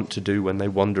they are wont to do when they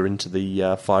wander into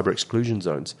the fibre exclusion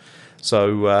zones.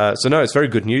 So it's very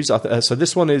good news. So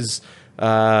this one is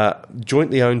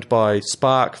jointly owned by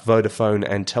Spark, Vodafone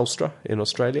and Telstra in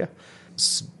Australia.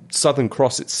 Southern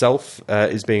Cross itself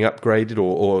is being upgraded,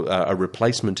 or a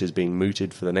replacement is being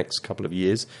mooted for the next couple of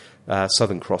years.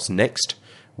 Southern Cross Next,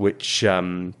 which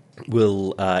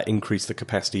will increase the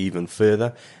capacity even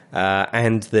further.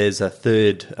 And there's a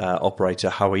third operator,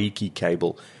 Hawaii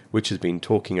Cable, which has been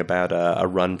talking about a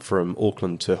run from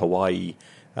Auckland to Hawaii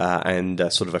and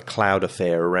sort of a cloud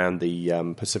affair around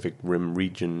the Pacific Rim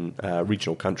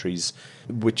regional countries,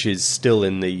 which is still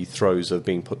in the throes of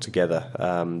being put together.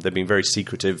 They've been very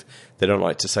secretive. They don't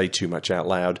like to say too much out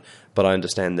loud, but I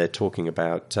understand they're talking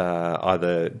about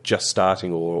either just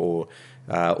starting or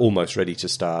almost ready to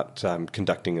start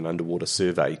conducting an underwater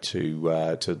survey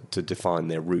to define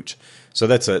their route. So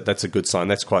that's a good sign.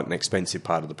 That's quite an expensive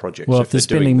part of the project. Well, if they're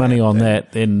spending money on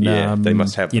that, then they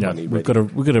must have the money ready.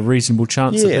 We've got a reasonable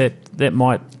chance that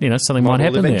might something might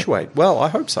happen eventuate. there. Well, I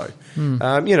hope so.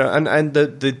 And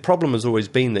the problem has always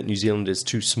been that New Zealand is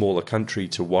too small a country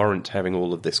to warrant having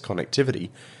all of this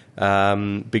connectivity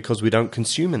because we don't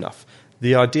consume enough.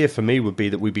 The idea for me would be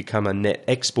that we become a net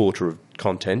exporter of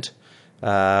content.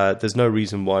 There's no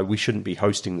reason why we shouldn't be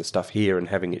hosting the stuff here and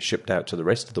having it shipped out to the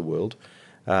rest of the world.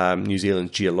 New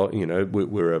Zealand's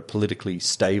we're a politically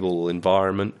stable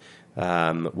environment.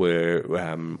 We're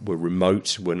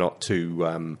remote. We're not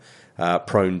too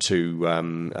prone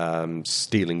to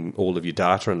stealing all of your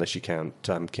data unless you count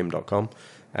Kim.com.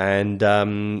 And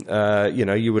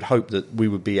you would hope that we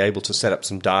would be able to set up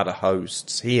some data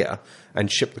hosts here and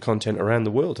ship the content around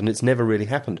the world, and it's never really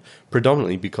happened,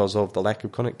 predominantly because of the lack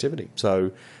of connectivity.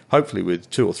 So hopefully with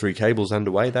 2 or 3 cables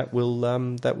underway, that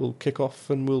will kick off,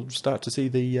 and we'll start to see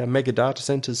the mega data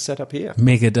centers set up here.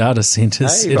 Mega data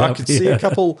centers. Hey, I could see a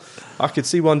couple. I could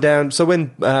see one down. So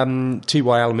when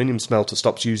Tiwai Aluminium Smelter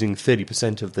stops using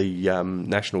 30% of the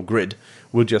national grid,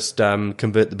 we'll just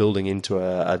convert the building into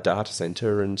a data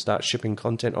center and start shipping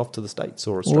content off to the States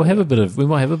or Australia. We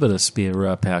might have a bit of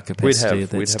spare power capacity at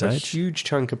that stage. We'd have a huge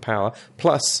chunk of power.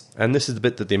 Plus, and this is the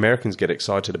bit that the Americans get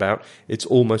excited about, it's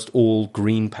almost all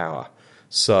green power.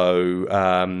 So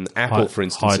Apple, for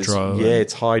instance,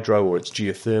 it's hydro or it's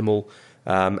geothermal.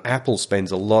 Apple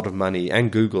spends a lot of money,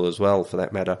 and Google as well, for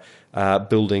that matter,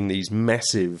 building these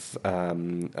massive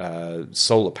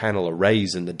solar panel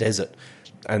arrays in the desert.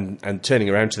 and turning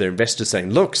around to their investors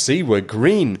saying, look, see, we're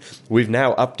green. We've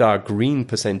now upped our green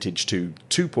percentage to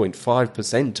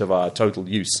 2.5% of our total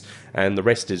use, and the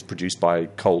rest is produced by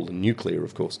coal and nuclear,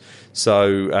 of course.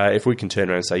 So if we can turn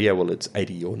around and say, yeah, well, it's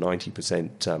 80 or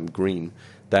 90% green,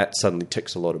 that suddenly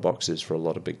ticks a lot of boxes for a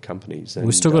lot of big companies. And,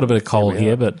 we've still got a bit of coal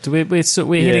here, but we're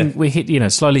slowly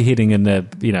heading in the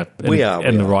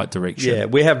the right direction. Yeah,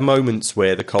 we have moments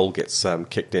where the coal gets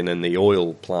kicked in and the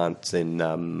oil plants in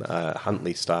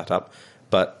Huntley start up,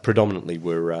 but predominantly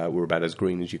we're about as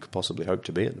green as you could possibly hope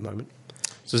to be at the moment.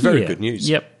 So it's very good news.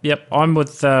 Yep. I'm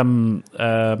with. I've been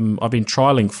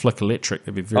trialling Flick Electric.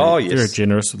 They've been very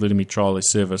generous with letting me trial their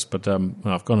service. But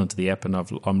I've gone into the app and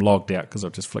I'm logged out because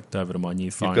I've just flicked over to my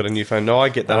new phone. You've got a new phone. No, I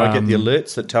get that. I get the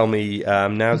alerts that tell me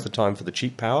now's the time for the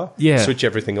cheap power. Yeah. Switch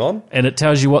everything on, and it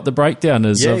tells you what the breakdown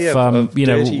is of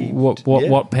dirty,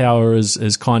 what power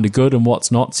is kind of good and what's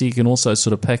not. So you can also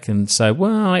sort of pick and say,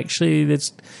 well, actually,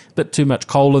 there's a bit too much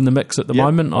coal in the mix at the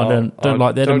moment. I don't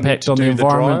like that impact on the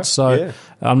environment. So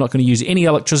I'm not going to use any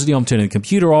electricity. I'm turning the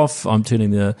computer off. I'm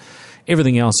turning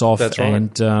everything else off. That's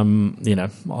right. And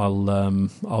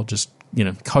I'll just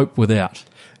cope without.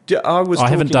 I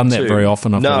haven't done that very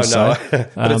often.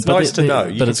 But it's nice to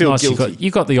know. But it's nice.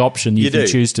 You've got the option. You can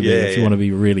choose to be if you want to be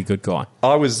a really good guy.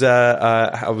 I was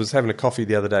having a coffee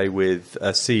the other day with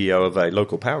a CEO of a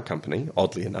local power company,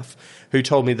 oddly enough, who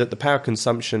told me that the power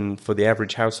consumption for the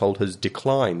average household has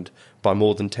declined by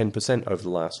more than 10% over the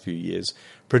last few years,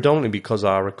 predominantly because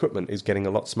our equipment is getting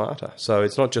a lot smarter. So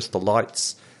it's not just the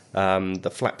lights,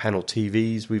 the flat panel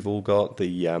TVs we've all got,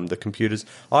 the computers.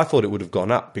 I thought it would have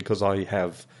gone up because I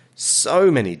have so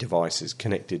many devices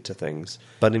connected to things.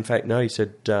 But in fact, no, he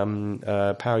said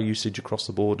power usage across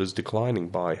the board is declining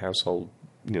by household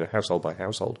by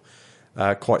household,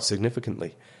 quite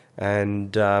significantly.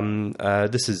 And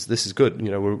this is good.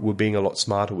 We're being a lot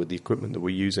smarter with the equipment that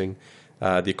we're using.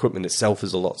 The equipment itself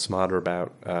is a lot smarter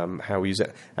about how we use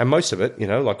it. And most of it,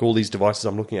 like all these devices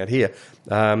I'm looking at here,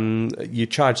 you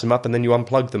charge them up and then you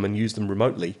unplug them and use them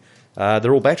remotely.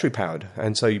 They're all battery powered.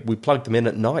 And so we plug them in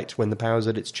at night when the power's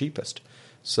at its cheapest.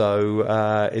 So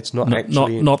it's not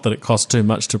actually... Not that it costs too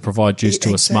much to provide juice to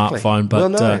a smartphone,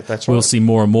 but we'll see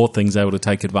more and more things able to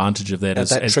take advantage of that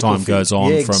as time goes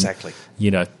on, from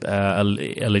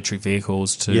electric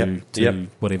vehicles to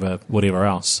whatever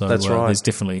else. So that's right. There's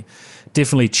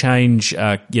definitely change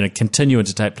continuing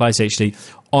to take place. Actually,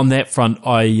 on that front,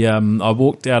 I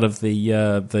walked out of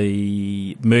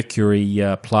the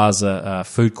Mercury Plaza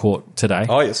food court today.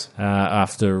 Oh yes.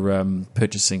 After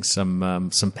purchasing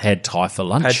some pad thai for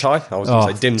lunch. Pad thai? I was going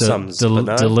to say dim sums.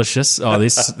 Delicious. Oh,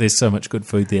 there's so much good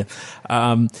food there.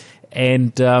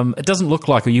 And it doesn't look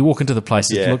like when you walk into the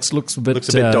place. It looks a bit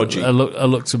dodgy.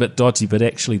 Looks a bit dodgy, but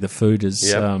actually the food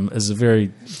is a very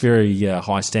very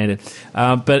high standard.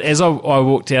 But as I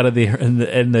walked out of there,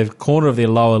 in the corner of their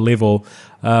lower level,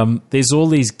 there's all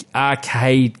these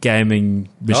arcade gaming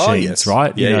machines,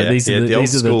 right? These are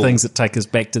the things that take us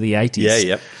back to the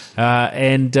 80s.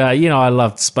 I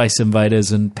loved Space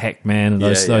Invaders and Pac-Man and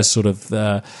those sort of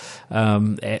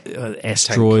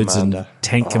asteroids and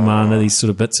Tank Commander, these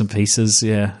sort of bits and pieces.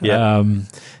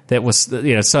 That was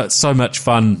so much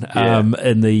fun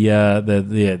in the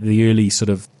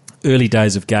early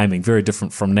days of gaming, very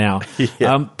different from now.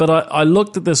 But I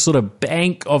looked at this sort of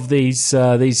bank of these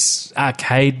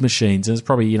arcade machines, and there's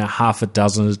probably half a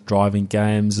dozen driving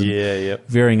games and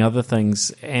varying other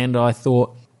things, and I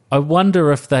thought, I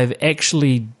wonder if they've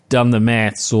actually done the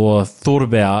maths or thought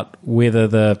about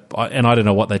whether and I don't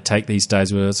know what they take these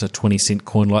days, whether it's a 20-cent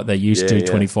coin like they used to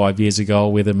 25 years ago,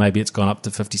 or whether maybe it's gone up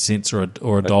to 50 cents or a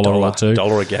dollar or two.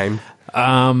 $1 a game.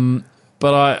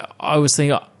 But I was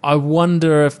thinking, I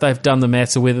wonder if they've done the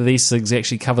maths or whether these things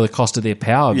actually cover the cost of their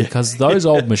power, because those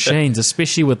old machines,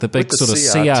 especially with the big sort of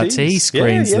CRT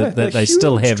screens that they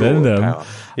still have in them,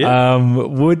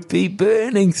 would be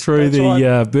burning through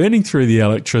the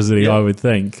electricity. I would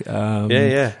think.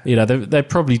 They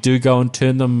probably do go and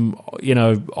turn them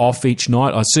off each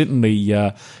night. I certainly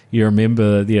you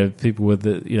remember people with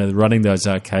running those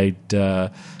arcade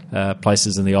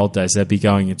places in the old days, they'd be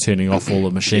going and turning off all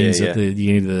the machines at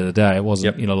the end of the day. It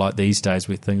wasn't like these days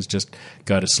where things just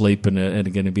go to sleep and are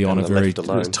going to be on a very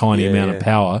tiny amount of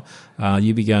power.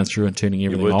 You'd be going through and turning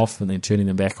everything off and then turning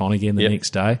them back on again the next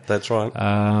day. That's right.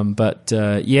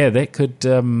 That could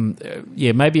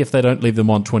maybe if they don't leave them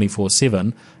on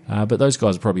 24/7, But those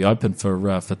guys are probably open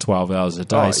for 12 hours a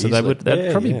day, so easily.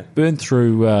 they'd probably burn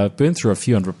through a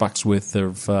few $100 worth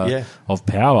of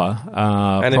power.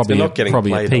 And if they're not getting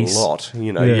played a lot,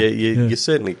 you're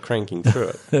certainly cranking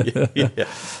through it.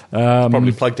 It's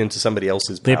probably plugged into somebody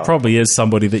else's power. There probably is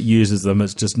somebody that uses them.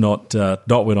 It's just not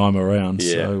when I'm around.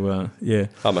 Yeah. So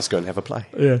I must go and have a play.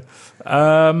 Yeah.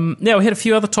 Now we had a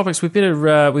few other topics we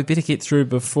better get through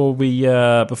before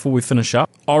we finish up.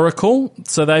 Oracle,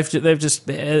 so they've just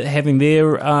having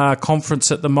their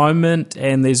conference at the moment,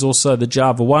 and there's also the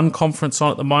Java 1 conference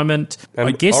on at the moment. And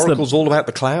I guess Oracle's all about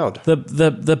the cloud.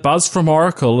 The buzz from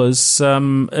Oracle is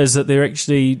that they're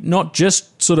actually not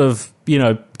just sort of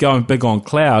going big on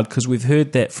cloud, because we've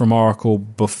heard that from Oracle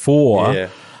before. Yeah.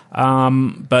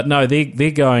 But no,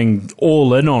 they're going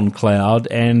all in on cloud,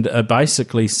 and are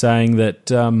basically saying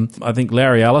that I think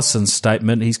Larry Ellison's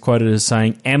statement, he's quoted as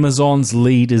saying Amazon's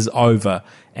lead is over.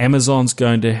 Amazon's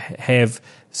going to have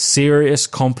serious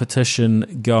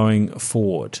competition going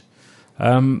forward.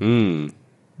 I mean,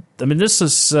 this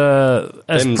is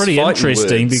pretty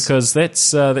interesting, because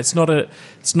that's not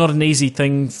an easy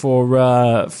thing for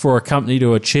a company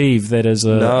to achieve. That is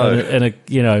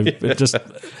just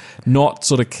not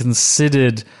sort of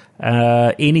considered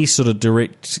any sort of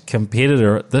direct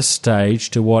competitor at this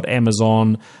stage to what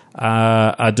Amazon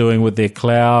are doing with their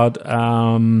cloud,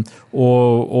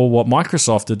 or what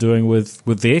Microsoft are doing with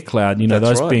their cloud. That's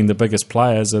those right. being the biggest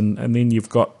players, and then you've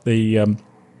got the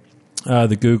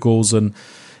Googles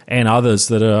and others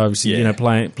that are obviously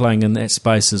playing in that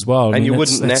space as well. And you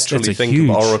wouldn't naturally think huge.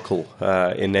 of Oracle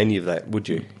in any of that, would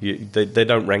you? They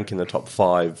don't rank in the top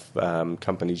 5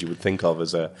 companies you would think of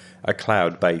as a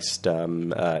cloud-based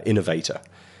innovator.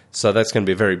 So that's going to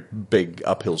be a very big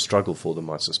uphill struggle for them,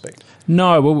 I suspect.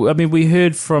 No, well, I mean, we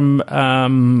heard from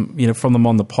from them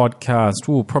on the podcast.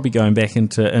 Well, probably going back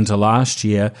into last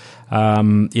year,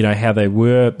 how they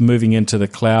were moving into the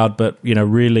cloud, but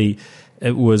really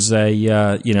it was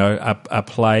a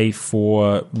play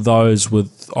for those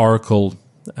with Oracle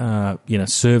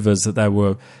servers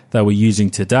that they were using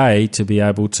today to be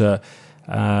able to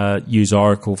use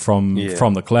Oracle from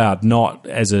the cloud, not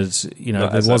as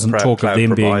there wasn't talk of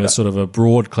them being a sort of a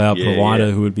broad cloud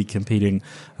provider who would be competing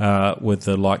with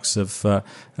the likes of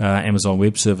Amazon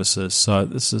Web Services. So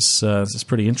this is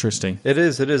pretty interesting. It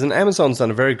is, and Amazon's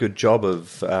done a very good job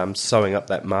of sewing up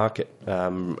that market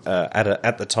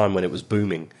at the time when it was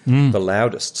booming the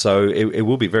loudest. So it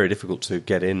will be very difficult to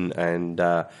get in and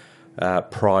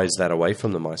prize that away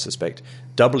from them, I suspect.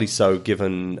 Doubly so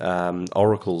given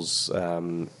Oracle's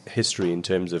history in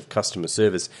terms of customer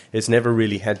service. It's never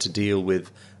really had to deal with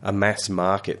a mass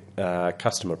market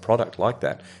customer product like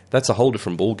that. That's a whole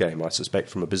different ballgame, I suspect,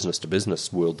 from a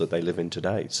business-to-business world that they live in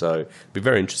today. So it'd be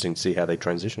very interesting to see how they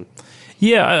transition.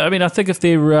 Yeah, I mean, I think if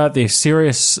they're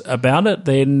serious about it,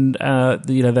 then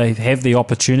they have the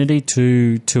opportunity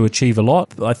to achieve a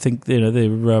lot. I think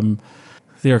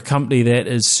they're a company that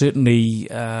is certainly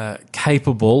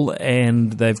capable,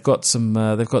 and they've got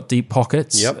deep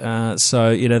pockets. Yep.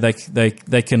 So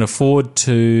they can afford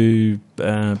to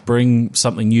bring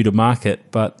something new to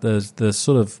market, but the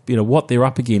sort of what they're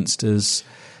up against is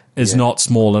not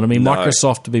small. And I mean,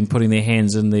 Microsoft have been putting their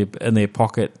hands in their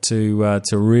pocket to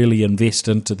really invest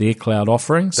into their cloud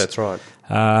offerings. That's right.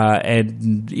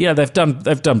 And they've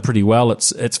done pretty well.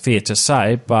 It's fair to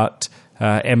say, but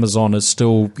Amazon is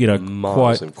still,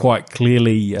 quite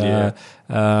clearly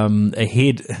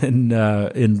ahead in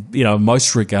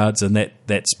most regards in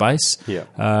that space.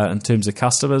 Yeah. In terms of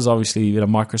customers, obviously,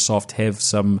 Microsoft have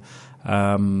some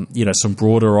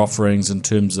broader offerings in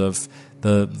terms of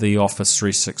the Office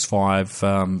 365,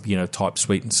 type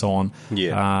suite and so on.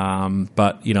 Yeah.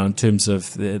 But in terms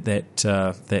of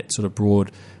that sort of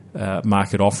broad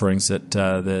market offerings that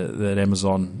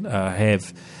Amazon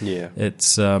have,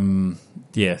 it's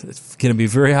it's going to be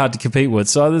very hard to compete with.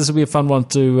 So this will be a fun one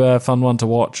to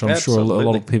watch. I'm Absolutely. sure a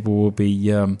lot of people will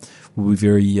be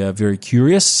very very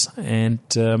curious, and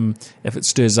if it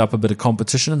stirs up a bit of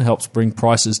competition and helps bring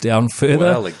prices down further,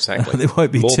 well, exactly. there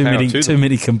won't be too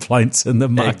many complaints in the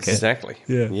market. Exactly.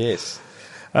 Yeah. Yes.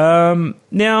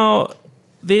 Now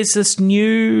there's this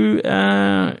new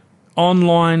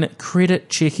online credit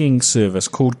checking service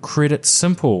called Credit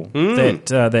Simple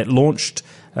that launched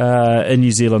in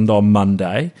New Zealand on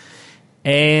Monday,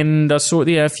 and I saw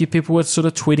a few people were sort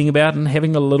of tweeting about and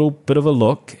having a little bit of a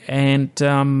look, and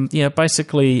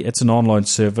basically it's an online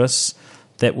service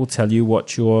that will tell you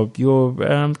what your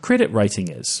credit rating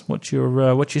is, what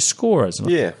your score is.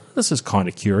 And this is kind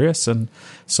of curious, and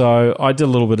so I did a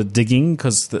little bit of digging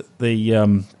because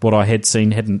the what I had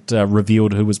seen hadn't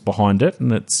revealed who was behind it,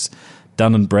 and it's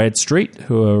Dun & Bradstreet,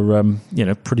 who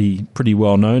are pretty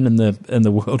well known in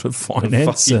the world of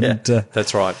finance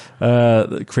that's right,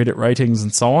 credit ratings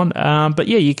and so on. But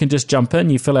yeah, you can just jump in,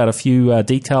 you fill out a few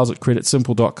details at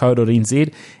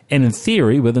creditsimple.co.nz, and in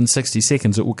theory, within 60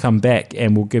 seconds, it will come back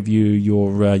and will give you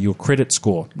your credit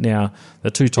score. Now,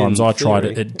 the 2 times I tried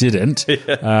it, it didn't.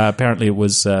 Apparently, it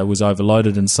was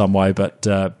overloaded in some way, but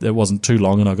it wasn't too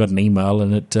long, and I got an email,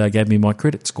 and it gave me my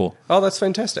credit score. Oh, that's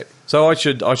fantastic. So I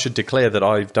should declare that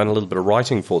I've done a little bit of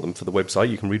writing for them for the website.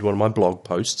 You can read one of my blog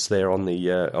posts there on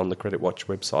the Credit Watch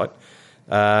website,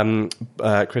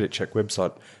 Credit Check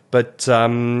website. But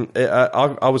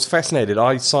I was fascinated.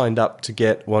 I signed up to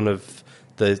get one of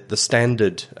the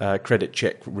standard credit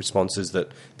check responses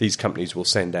that these companies will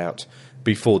send out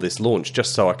before this launch,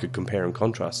 just so I could compare and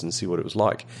contrast and see what it was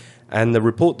like. And the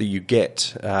report that you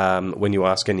get when you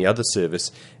ask any other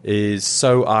service is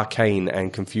so arcane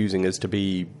and confusing as to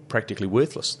be practically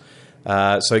worthless.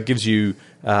 So it gives you,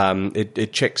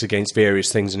 it checks against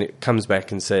various things, and it comes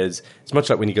back and says, it's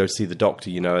much like when you go see the doctor,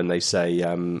 and they say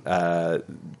the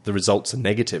results are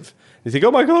negative. You think,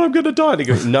 oh my God, I'm going to die. And you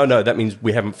go, no, that means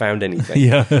we haven't found anything.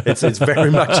 Yeah. It's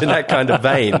very much in that kind of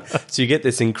vein. So you get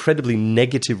this incredibly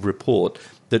negative report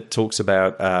that talks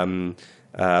about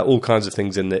all kinds of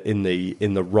things in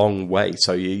the wrong way.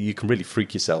 So you can really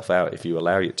freak yourself out if you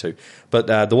allow it to.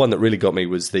 But the one that really got me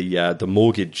was the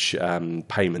mortgage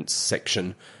payments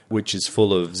section, which is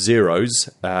full of zeros.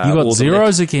 You got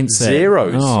zeros against that?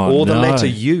 Zeros. Oh, the letter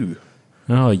U.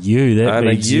 Oh, U. That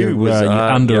means you were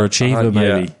underachiever,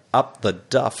 maybe. Yeah. Up the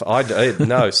duff.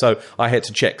 No. So I had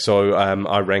to check. So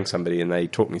I rang somebody and they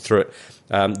talked me through it.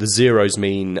 The zeros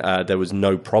mean there was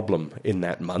no problem in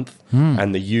that month,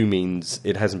 and the U means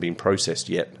it hasn't been processed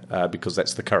yet because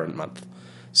that's the current month.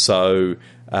 So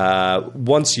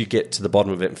once you get to the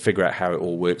bottom of it and figure out how it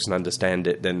all works and understand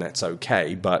it, then that's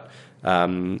okay. But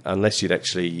unless you'd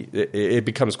actually, it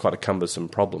becomes quite a cumbersome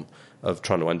problem of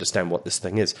trying to understand what this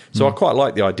thing is. So I quite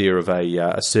like the idea of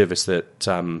a service that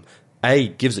A,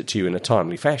 gives it to you in a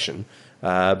timely fashion,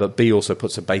 but B, also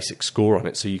puts a basic score on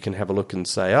it so you can have a look and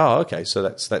say, oh, okay, so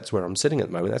that's where I'm sitting at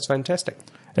the moment. That's fantastic.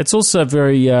 It's also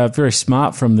very very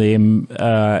smart from them,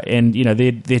 and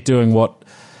they're doing what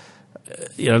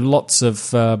lots of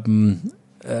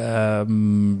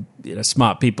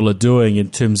smart people are doing in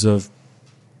terms of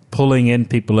pulling in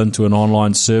people into an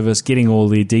online service, getting all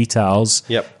their details,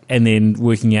 and then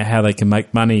working out how they can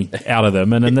make money out of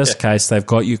them. And in this case, they've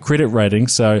got your credit rating,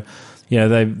 so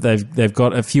they've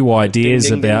got a few ideas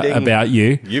ding, ding, about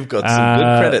you. You've got some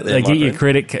good credit there. They get your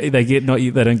credit. They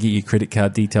don't get your credit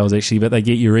card details actually, but they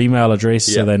get your email address,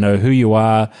 so they know who you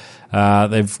are.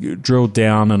 They've drilled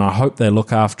down, and I hope they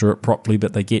look after it properly.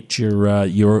 But they get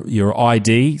your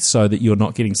ID so that you're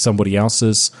not getting somebody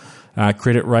else's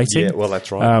credit rating. Yeah, well,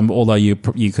 that's right. Although you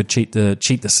could cheat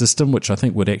the system, which I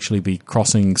think would actually be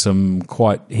crossing some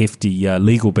quite hefty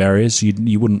legal barriers.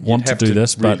 You wouldn't want to do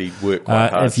this, really but work quite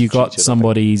hard if you got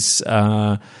somebody's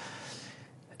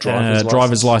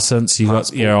driver's license, you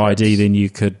got your ID, then you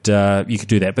could do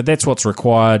that. But that's what's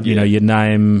required. Yeah. Your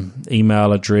name,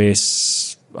 email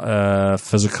address,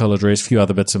 physical address, a few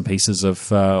other bits and pieces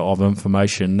of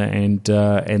information, and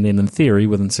then in theory,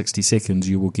 within 60 seconds,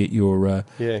 you will get your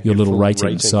little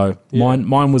rating. So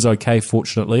mine was okay.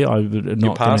 Fortunately, I'm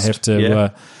not going to have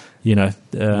to.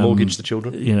 Mortgage the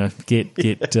children.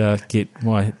 Get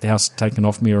my house taken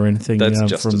off me or anything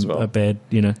from a bad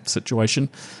situation.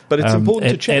 But it's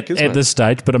important to check, isn't it? At this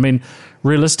stage. But I mean,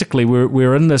 realistically,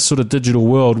 we're in this sort of digital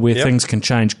world where things can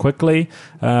change quickly,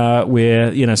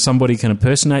 where somebody can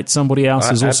impersonate somebody else.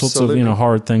 There's all sorts of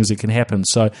horrid things that can happen.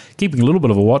 So keeping a little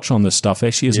bit of a watch on this stuff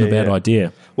actually isn't a bad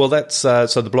idea. Well, that's so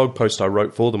the blog post I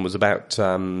wrote for them was about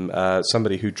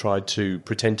somebody who tried to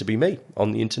pretend to be me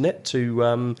on the internet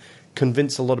to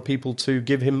convince a lot of people to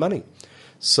give him money.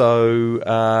 So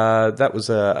that was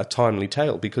a timely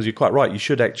tale, because you're quite right. You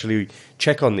should actually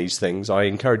check on these things. I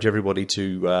encourage everybody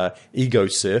to ego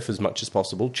surf as much as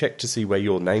possible. Check to see where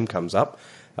your name comes up.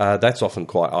 That's often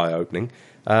quite eye-opening.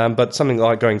 But something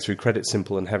like going through Credit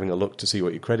Simple and having a look to see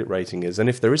what your credit rating is. And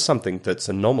if there is something that's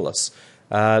anomalous,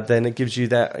 then it gives you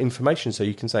that information so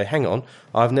you can say, hang on,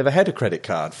 I've never had a credit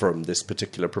card from this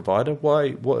particular provider.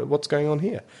 What's going on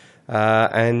here?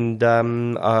 And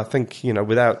I think,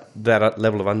 without that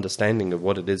level of understanding of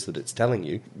what it is that it's telling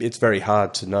you, it's very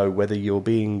hard to know whether you're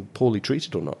being poorly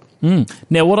treated or not.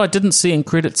 Now, what I didn't see in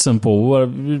Credit Simple,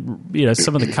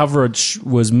 some of the coverage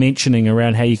was mentioning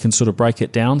around how you can sort of break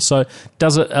it down. So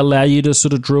does it allow you to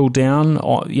sort of drill down,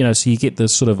 so you get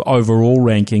this sort of overall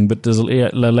ranking, but does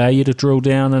it allow you to drill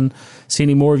down and see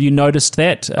any more? Have you noticed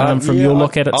that from your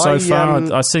look at it so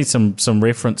far? I see some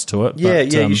reference to it.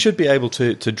 You should be able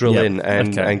to drill in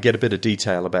and get a bit of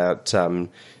detail about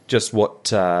just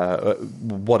what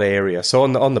area. So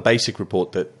on the basic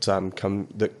report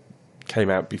that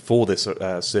came out before this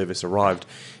service arrived,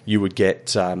 you would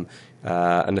get an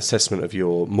assessment of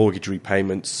your mortgage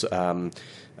repayments,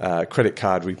 credit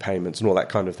card repayments, and all that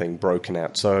kind of thing broken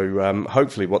out. So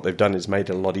hopefully what they've done is made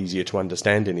it a lot easier to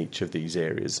understand in each of these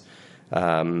areas.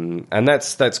 And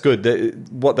that's good.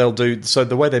 What they'll do, so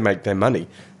the way they make their money,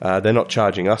 they're not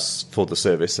charging us for the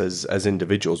service as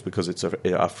individuals because it's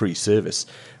a free service.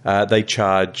 They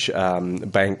charge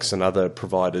banks and other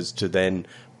providers to then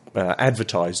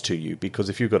advertise to you, because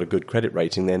if you've got a good credit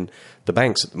rating, then the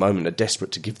banks at the moment are desperate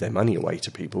to give their money away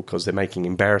to people because they're making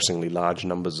embarrassingly large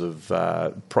numbers of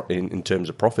in terms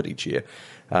of profit each year.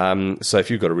 So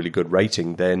if you've got a really good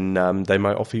rating, then they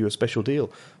might offer you a special deal.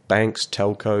 Banks,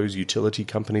 telcos, utility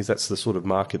companies, that's the sort of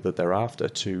market that they're after,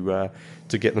 to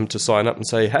get them to sign up and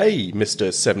say, hey,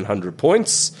 Mr. 700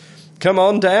 points, come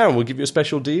on down, we'll give you a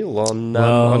special deal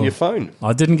on your phone.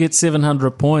 I didn't get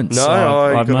 700 points. No,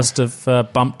 I must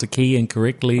have bumped a key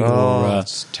incorrecly, or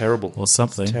it's terrible, or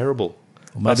something. It's terrible.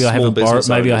 Or maybe I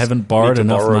haven't borrowed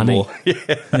enough money.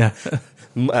 Yeah.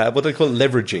 What do they call it?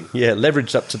 Leveraging. Yeah,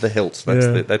 leveraged up to the hilt.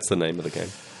 That's the name of the game.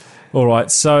 All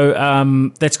right,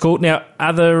 so that's cool. Now,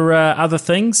 other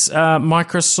things.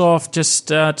 Microsoft just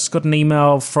got an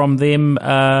email from them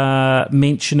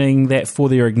mentioning that for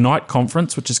their Ignite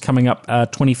conference, which is coming up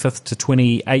 25th to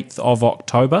 28th of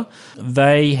October,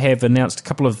 they have announced a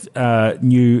couple of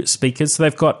new speakers. So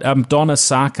they've got Donna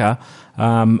Saka,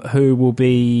 who will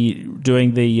be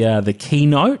doing the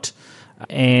keynote.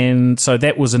 And so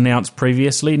that was announced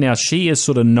previously. Now, she is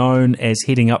sort of known as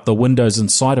heading up the Windows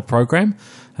Insider program,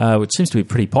 which seems to be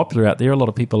pretty popular out there. A lot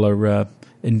of people are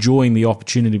enjoying the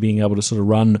opportunity of being able to sort of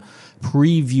run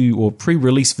preview or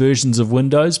pre-release versions of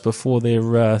Windows before they're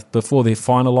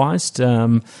finalized,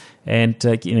 and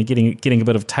getting a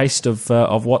bit of taste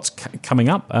of what's coming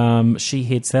up. She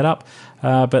heads that up.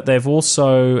 But they've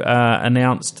also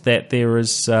announced that there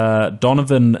is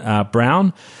Donovan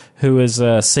Brown, who is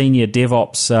a senior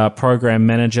DevOps program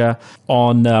manager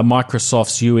on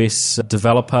Microsoft's US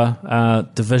developer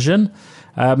division.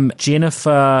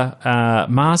 Jennifer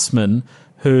Marsman,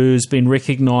 who's been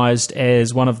recognized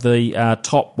as one of the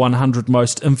top 100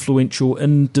 most influential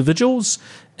individuals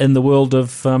in the world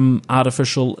of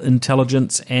artificial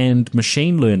intelligence and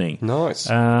machine learning. Nice.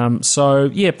 So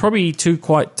yeah, probably two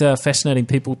quite fascinating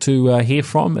people to hear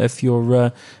from if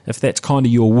you're if that's kind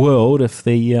of your world. If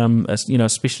the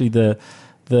especially the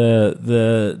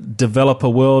developer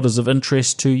world is of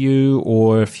interest to you,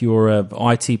 or if you're a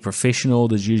IT professional,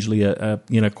 there's usually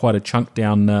quite a chunk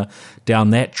down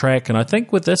that track. And I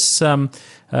think with this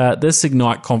this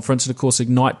Ignite conference, and of course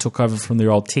Ignite took over from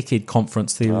their old TechEd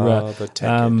conference, they're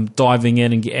diving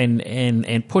in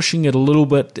and pushing it a little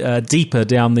bit deeper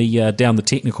down the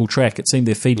technical track. It seemed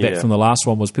their feedback from the last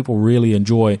one was people really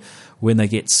enjoy when they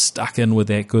get stuck in with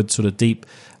that good sort of deep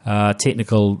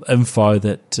technical info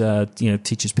that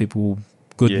teaches people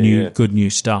good new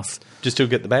stuff. Do you still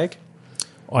get the bag?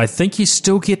 I think you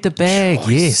still get the bag. Choice.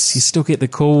 Yes, you still get the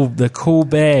cool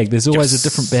bag. There's always a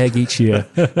different bag each year.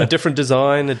 A different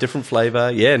design, a different flavour.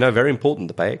 Yeah, no, very important,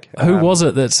 the bag. Who was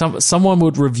it that someone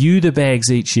would review the bags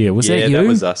each year? Was that you? Yeah, that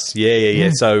was us.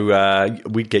 Yeah. So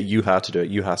we'd get Juha to do it,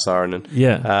 Juha Saarinen.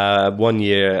 Yeah. One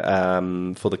year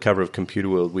for the cover of Computer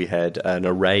World, we had an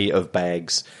array of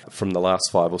bags from the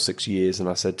last 5 or 6 years, and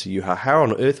I said to Juha, how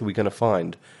on earth are we going to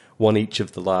find one each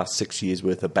of the last 6 years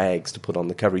worth of bags to put on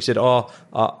the cover? He said,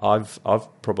 I've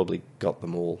probably got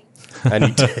them all. And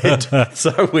he did.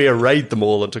 So we arrayed them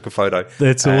all and took a photo.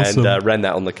 That's awesome. And ran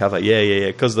that on the cover. Yeah.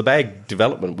 Because the bag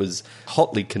development was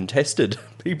hotly contested.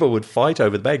 People would fight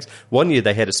over the bags. One year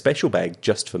they had a special bag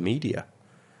just for media,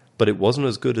 but it wasn't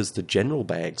as good as the general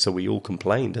bag, so we all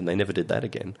complained, and they never did that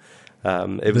again.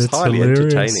 It was highly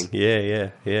entertaining.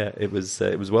 Yeah. It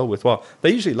was well worthwhile.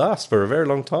 They usually last for a very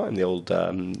long time, the old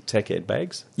TechEd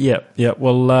bags. Yeah.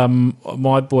 Well,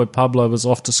 my boy Pablo was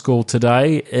off to school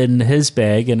today in his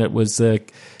bag, and it was a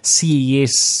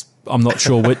CES I'm not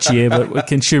sure which year, but a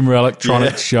Consumer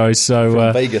Electronics show. So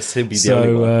From Vegas, he'll be the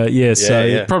only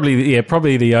one.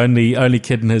 Probably the only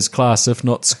kid in his class, if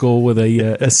not school, with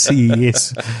a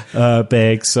CES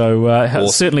bag. So awesome.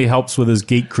 Certainly helps with his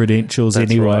geek credentials.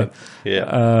 That's anyway. Right.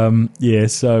 Yeah.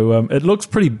 So it looks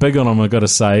pretty big on him, I got to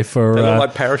say. They look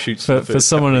like parachutes for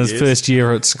someone in his first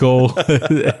year at school.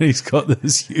 He's got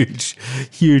this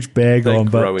huge bag on,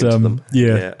 but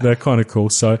they're kind of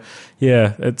cool. So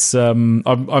yeah, it's I'm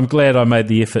glad I made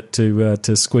the effort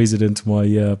to squeeze it into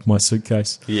my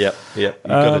suitcase. Yeah, you've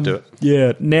got to do it.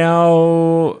 Yeah.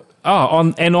 Now.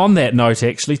 On that note,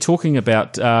 actually, talking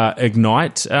about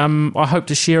Ignite, I hope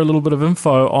to share a little bit of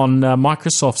info on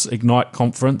Microsoft's Ignite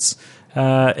conference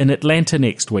in Atlanta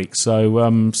next week.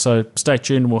 So stay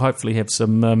tuned. We'll hopefully have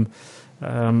some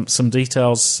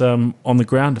details on the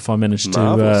ground if I manage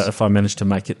to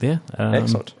make it there.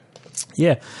 Excellent.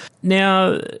 Yeah.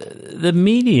 Now, the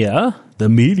media,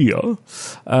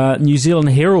 New Zealand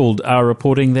Herald are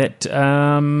reporting that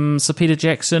Sir Peter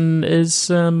Jackson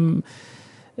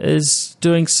is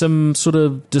doing some sort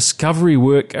of discovery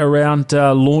work around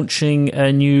launching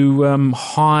a new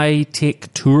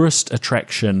high-tech tourist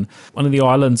attraction, one of the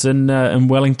islands in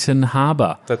Wellington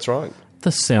Harbour. That's right.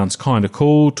 This sounds kind of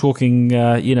cool, talking,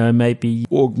 maybe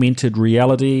augmented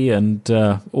reality and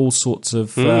all sorts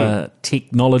of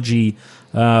technology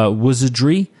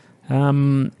wizardry. I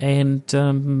mean,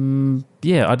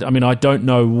 I don't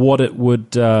know what it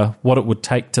would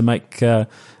take to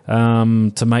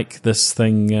make this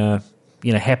thing,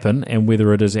 happen, and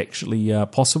whether it is actually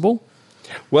possible.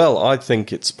 Well, I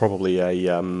think it's probably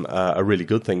a really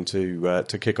good thing to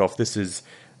kick off. This is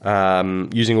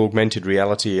using augmented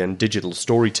reality and digital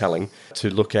storytelling to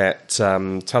look at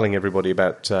telling everybody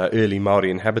about early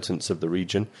Maori inhabitants of the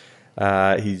region.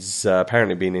 He's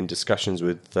apparently been in discussions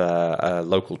with a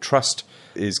local trust,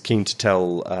 is keen to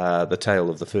tell the tale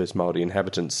of the first Maori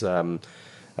inhabitants to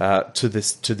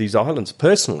these islands.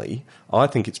 Personally, I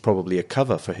think it's probably a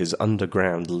cover for his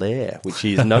underground lair, which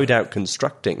he is no doubt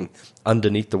constructing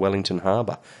underneath the Wellington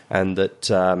Harbour, and that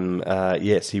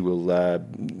yes, he will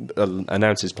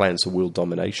announce his plans for world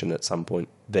domination at some point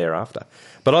thereafter.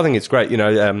 But I think it's great.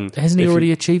 Hasn't he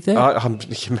already achieved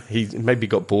that? He maybe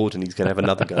got bored and he's going to have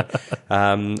another go.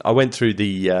 I went through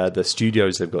the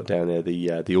studios they've got down there.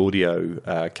 The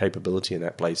audio capability in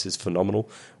that place is phenomenal.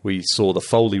 We saw the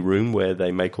Foley room where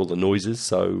they make all the noises,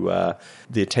 so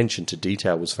the attention to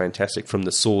detail was fantastic, from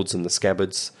the swords and the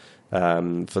scabbards,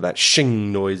 for that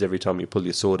shing noise every time you pull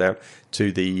your sword out,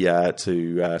 to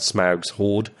Smaug's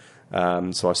hoard.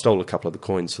 So I stole a couple of the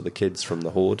coins for the kids from the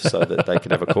hoard so that they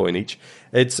could have a coin each.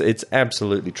 It's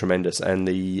absolutely tremendous, and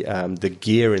the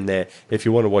gear in there. If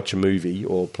you want to watch a movie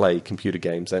or play computer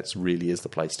games, that really is the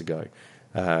place to go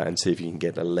and see if you can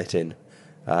get a let in.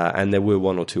 And there were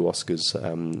one or two Oscars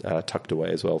tucked away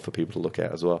as well for people to look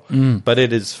at as well. But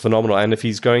it is phenomenal. And if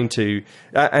he's going to...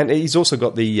 and he's also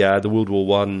got the World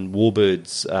War I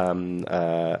Warbirds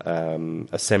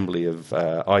assembly of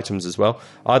items as well.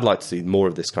 I'd like to see more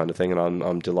of this kind of thing, and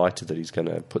I'm delighted that he's going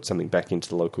to put something back into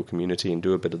the local community and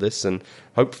do a bit of this, and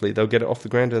hopefully they'll get it off the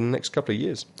ground in the next couple of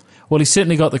years. Well, he's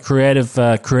certainly got the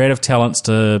creative talents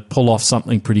to pull off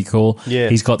something pretty cool. Yeah.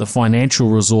 He's got the financial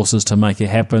resources to make it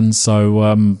happen.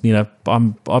 So,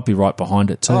 I'd be right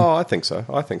behind it too. Oh, I think so.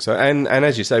 And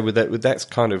as you say, with that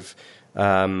kind of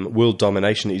world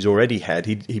domination he's already had,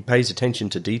 he pays attention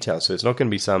to detail. So it's not going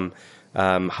to be some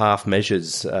half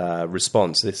measures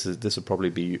response. This will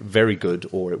probably be very good,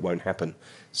 or it won't happen.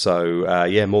 So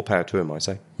more power to him, I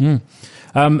say.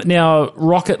 Now,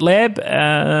 Rocket Lab.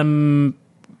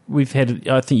 I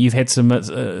think you've had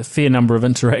a fair number of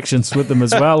interactions with them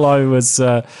as well. I was,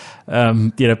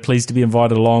 pleased to be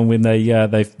invited along when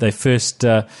they first,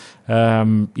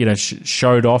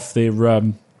 showed off their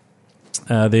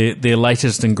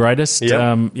latest and greatest,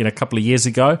 a couple of years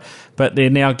ago. But they're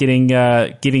now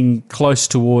getting close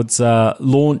towards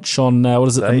launch on the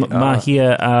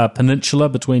Mahia Peninsula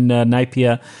between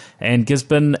Napier and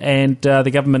Gisborne, and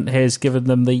the government has given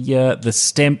them the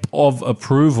stamp of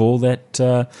approval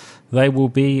that they will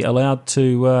be allowed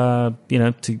to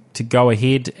go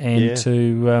ahead and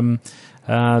to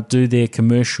do their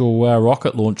commercial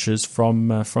rocket launches from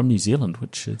New Zealand,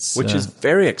 which is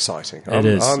very exciting.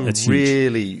 It's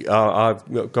really huge.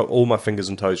 I've got all my fingers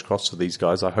and toes crossed for these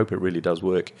guys. I hope it really does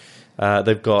work.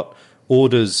 They've got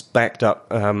orders backed up.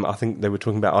 I think they were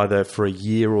talking about either for a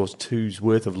year or two's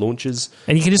worth of launches.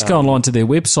 And you can just go online to their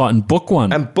website and book one.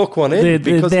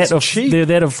 Because it's cheap. They're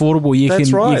that affordable. You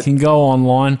can go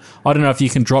online. I don't know if you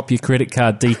can drop your credit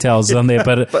card details on there,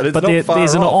 but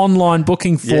there's an online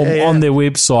booking form on their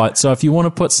website. So if you want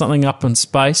to put something up in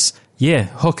space,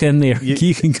 hook in there.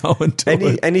 You can go and do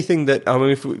it. Anything that, I mean,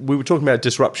 if we were talking about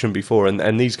disruption before,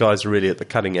 and these guys are really at the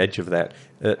cutting edge of that,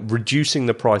 reducing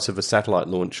the price of a satellite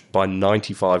launch by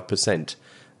 95%.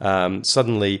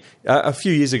 Suddenly, a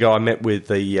few years ago, I met with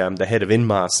the head of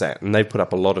Inmarsat, and they put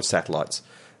up a lot of satellites.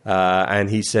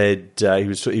 And he said he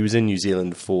was in New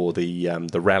Zealand for the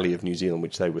Rally of New Zealand,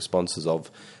 which they were sponsors of.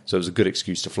 So it was a good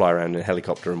excuse to fly around in a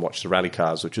helicopter and watch the rally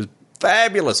cars, which was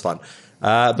fabulous fun.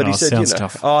 But he said, it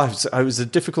was a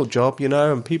difficult job,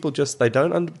 and people just they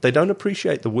don't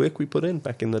appreciate the work we put in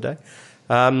back in the day.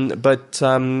 But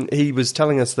he was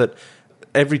telling us that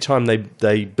every time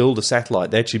they build a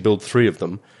satellite, they actually build 3 of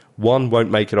them. One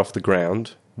won't make it off the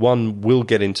ground. One will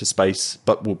get into space,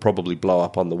 but will probably blow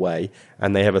up on the way.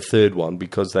 And they have a third one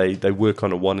because they work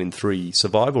on a 1 in 3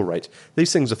 survival rate.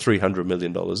 These things are $300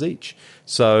 million each.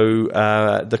 So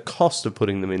the cost of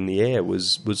putting them in the air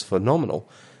was phenomenal.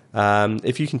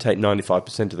 If you can take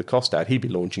 95% of the cost out, he'd be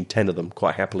launching 10 of them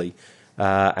quite happily.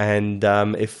 And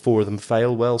if 4 of them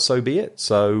fail, well, so be it.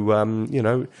 So,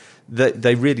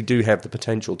 they really do have the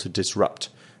potential to disrupt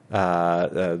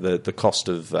the cost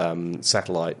of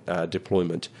satellite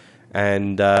deployment.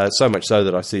 And so much so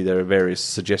that I see there are various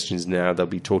suggestions now. They'll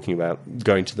be talking about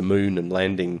going to the moon and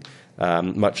landing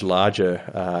much larger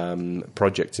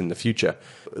projects in the future.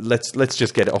 Let's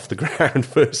just get it off the ground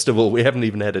first of all. We haven't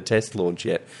even had a test launch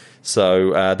yet.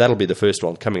 So that'll be the first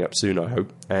one coming up soon, I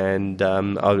hope. And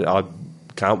I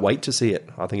can't wait to see it.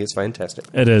 I think it's fantastic.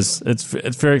 It is. It's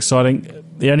very exciting.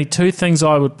 The only 2 things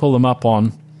I would pull them up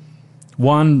on.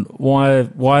 One, why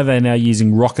are they now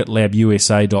using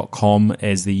rocketlabusa.com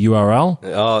as the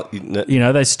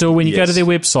URL? They still, when you go to their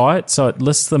website, so it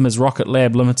lists them as Rocket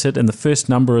Lab Limited, and the first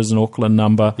number is an Auckland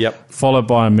number, followed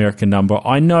by an American number.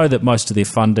 I know that most of their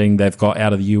funding they've got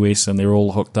out of the US, and they're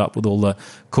all hooked up with all the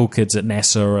cool kids at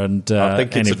NASA. And I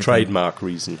think it's a trademark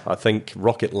reason. I think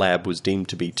Rocket Lab was deemed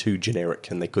to be too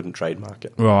generic, and they couldn't trademark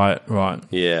it. Right.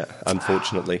 Yeah,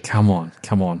 unfortunately. Come on.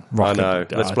 Rocket, I know.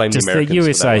 Let's blame the just Americans the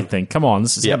USA for that thing. Come on,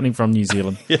 this is happening from New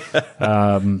Zealand.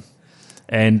 I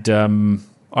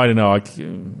don't know.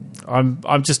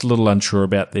 I'm just a little unsure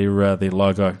about their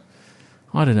logo.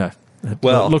 I don't know. It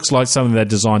looks like something they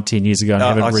designed 10 years ago and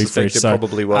haven't refreshed. So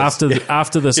probably was.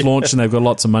 After this launch, and they've got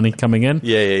lots of money coming in.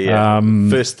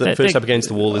 First up against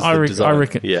the wall is the design. I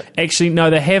reckon. Yeah. Actually,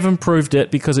 no, they have improved it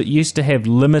because it used to have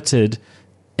limited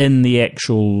in the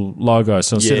actual logo.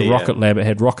 So instead of Rocket Lab, it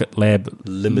had Rocket Lab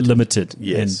Limited.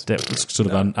 Yes. And that was sort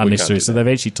of unnecessary. So they've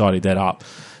actually tidied that up.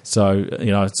 So,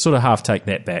 sort of half take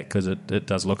that back because it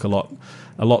does look a lot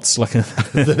slicker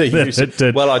than it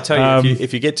did. Well, I tell you,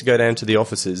 if you get to go down to the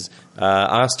offices,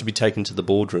 ask to be taken to the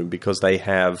boardroom because they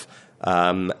have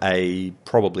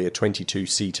probably a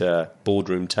 22-seater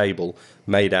boardroom table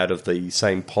made out of the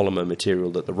same polymer material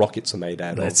that the rockets are made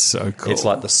out of. That's so cool. It's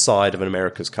like the side of an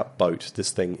America's Cup boat. This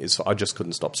thing is, I just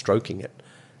couldn't stop stroking it.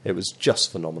 It was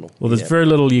just phenomenal. Well, there's very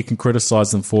little you can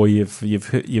criticise them for. You've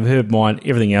heard mine.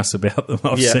 Everything else about them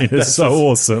I've seen is so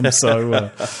awesome. So,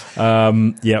 it's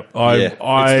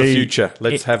the future.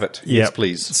 Let's have it. Yes,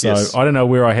 please. So I don't know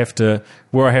where I have to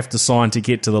sign to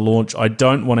get to the launch. I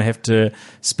don't want to have to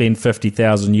spend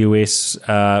 $50,000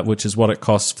 US, which is what it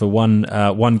costs for one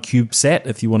CubeSat.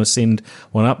 If you want to send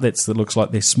one up, that looks like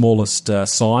their smallest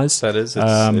size. That is. It's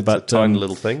a tiny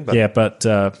little thing. But.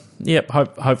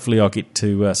 Hopefully I'll get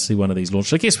to see one of these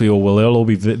launches. I guess we all will. They'll all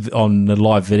be on the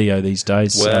live video these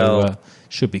days, so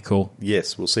should be cool.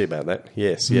 Yes, we'll see about that.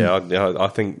 Yes, I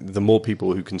think the more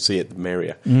people who can see it, the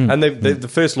merrier. And the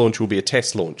first launch will be a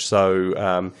test launch,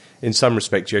 so in some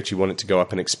respects you actually want it to go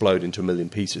up and explode into 1 million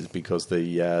pieces because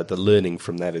the learning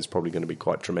from that is probably going to be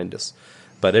quite tremendous.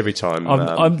 But every time...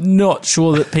 I'm not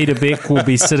sure that Peter Beck will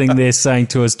be sitting there saying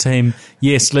to his team,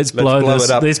 yes, let's blow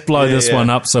this one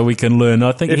up so we can learn.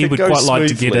 I think he would quite like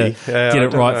to get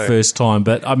it right first time.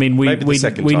 But, I mean, we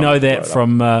know that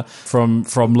from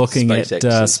looking SpaceX at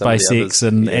SpaceX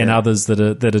and others that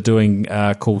are doing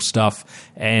cool stuff.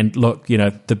 And, look,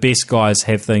 the best guys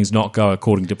have things not go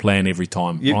according to plan every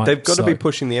time. Right? They've got to be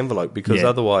pushing the envelope because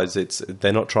otherwise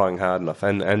they're not trying hard enough.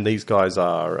 And these guys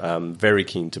are very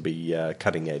keen to be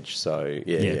cutting edge. So,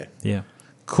 yeah.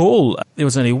 Cool. There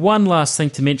was only one last thing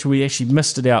to mention. We actually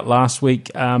missed it out last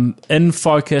week.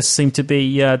 Infocus seemed to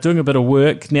be doing a bit of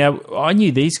work. Now, I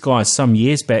knew these guys some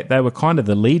years back. They were kind of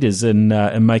the leaders in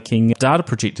making data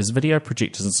projectors, video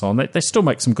projectors and so on. They still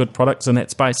make some good products in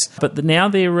that space. But now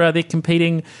they're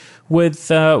competing with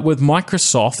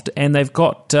Microsoft, and they've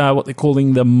got what they're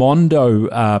calling the Mondo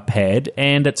pad,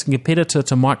 and it's a competitor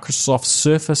to Microsoft's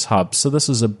Surface Hub. So this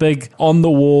is a big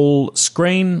on-the-wall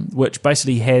screen which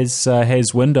basically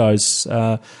has Windows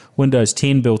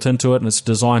 10 built into it, and it's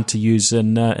designed to use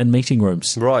in meeting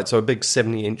rooms. Right, so a big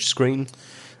 70-inch screen.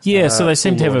 Yeah, so they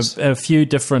seem to have a few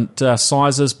different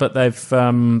sizes, but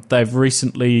they've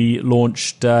recently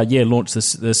launched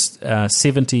this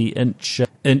 70-inch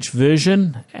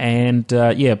version, and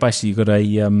basically you've got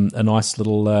a nice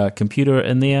little computer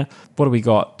in there. What do we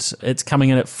got? It's coming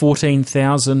in at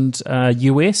 $14,000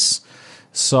 US.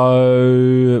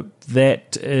 So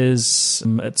that is,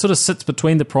 it sort of sits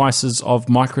between the prices of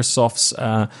Microsoft's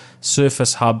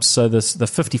Surface Hub. So the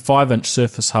 55-inch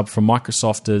Surface Hub from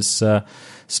Microsoft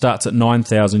starts at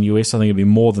 $9,000 US. I think it'd be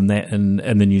more than that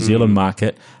in the New Zealand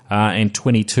market, and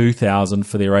 $22,000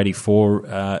 for their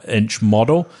 84-inch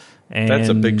model. And that's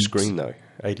a big screen, though.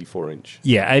 84-inch.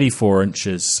 Yeah, 84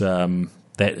 inches.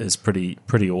 That is pretty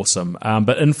awesome.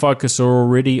 But Infocus are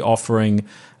already offering,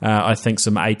 I think,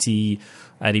 some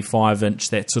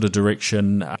 85-inch, that sort of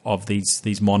direction of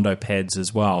these Mondo pads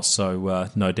as well. So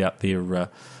no doubt they're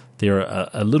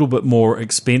a little bit more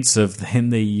expensive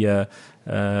than the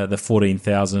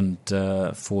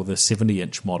 $14,000 for the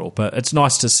 70-inch model, but it's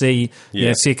nice to see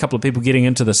see a couple of people getting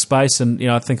into the space, and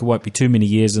I think it won't be too many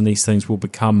years, and these things will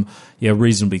become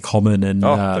reasonably common in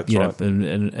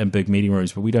in big meeting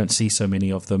rooms. But we don't see so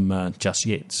many of them just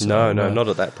yet. So, no, not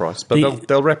at that price. But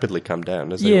they'll rapidly come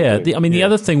down. As the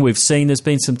other thing we've seen, there's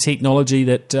been some technology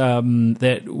that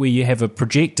where you have a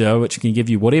projector which can give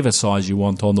you whatever size you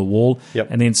want on the wall,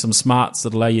 and then some smarts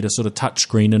that allow you to sort of touch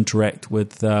screen interact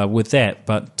with that.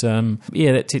 But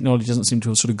that technology doesn't seem to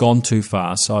have sort of gone too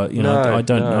far. So I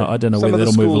don't know whether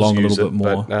it'll move along a little bit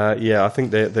more. But, I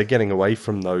think they're getting away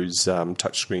from those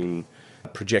touchscreen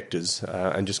projectors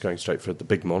and just going straight for the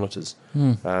big monitors.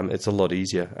 It's a lot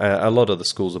easier. A lot of the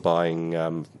schools are buying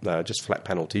just flat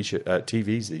panel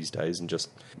TVs these days and just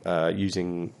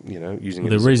using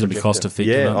they're reasonably cost effective.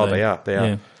 Yeah, they are.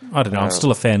 Yeah. I don't know. I'm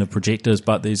still a fan of projectors,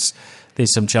 but there's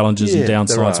some challenges and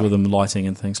downsides with them, lighting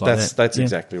and things like that. That's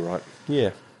exactly right.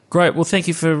 Yeah. Great. Well, thank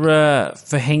you for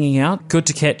hanging out. Good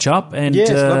to catch up, and it's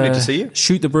lovely to see you.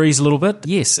 Shoot the breeze a little bit.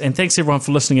 Yes, and thanks everyone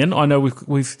for listening in. I know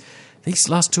we've these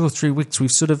last 2 or 3 weeks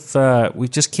we've sort of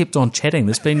we've just kept on chatting.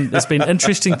 There's been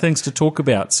interesting things to talk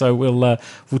about, so we'll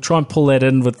try and pull that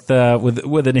in with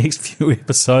the next few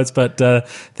episodes. But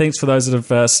thanks for those that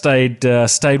have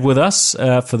stayed with us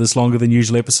for this longer than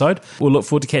usual episode. We'll look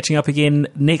forward to catching up again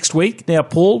next week. Now,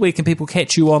 Paul, where can people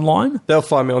catch you online? They'll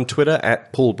find me on Twitter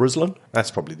at Paul Brislin. That's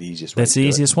probably the easiest one. That's the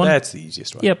easiest one? That's the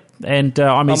easiest one. Yep. And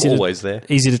I'm always there.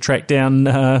 Easy to track down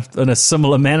in a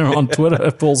similar manner on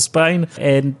Twitter, Paul Spain.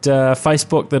 And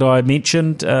Facebook that I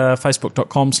mentioned,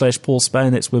 facebook.com/Paul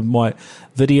Spain. That's where my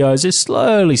videos. There's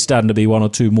slowly starting to be 1 or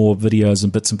 2 more videos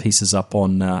and bits and pieces up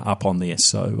on there.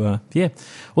 So,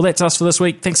 Well, that's us for this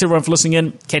week. Thanks, everyone, for listening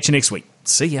in. Catch you next week.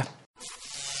 See ya.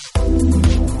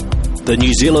 The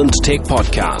New Zealand Tech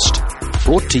Podcast.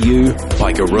 Brought to you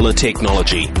by Gorilla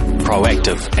Technology,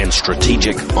 proactive and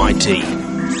strategic IT.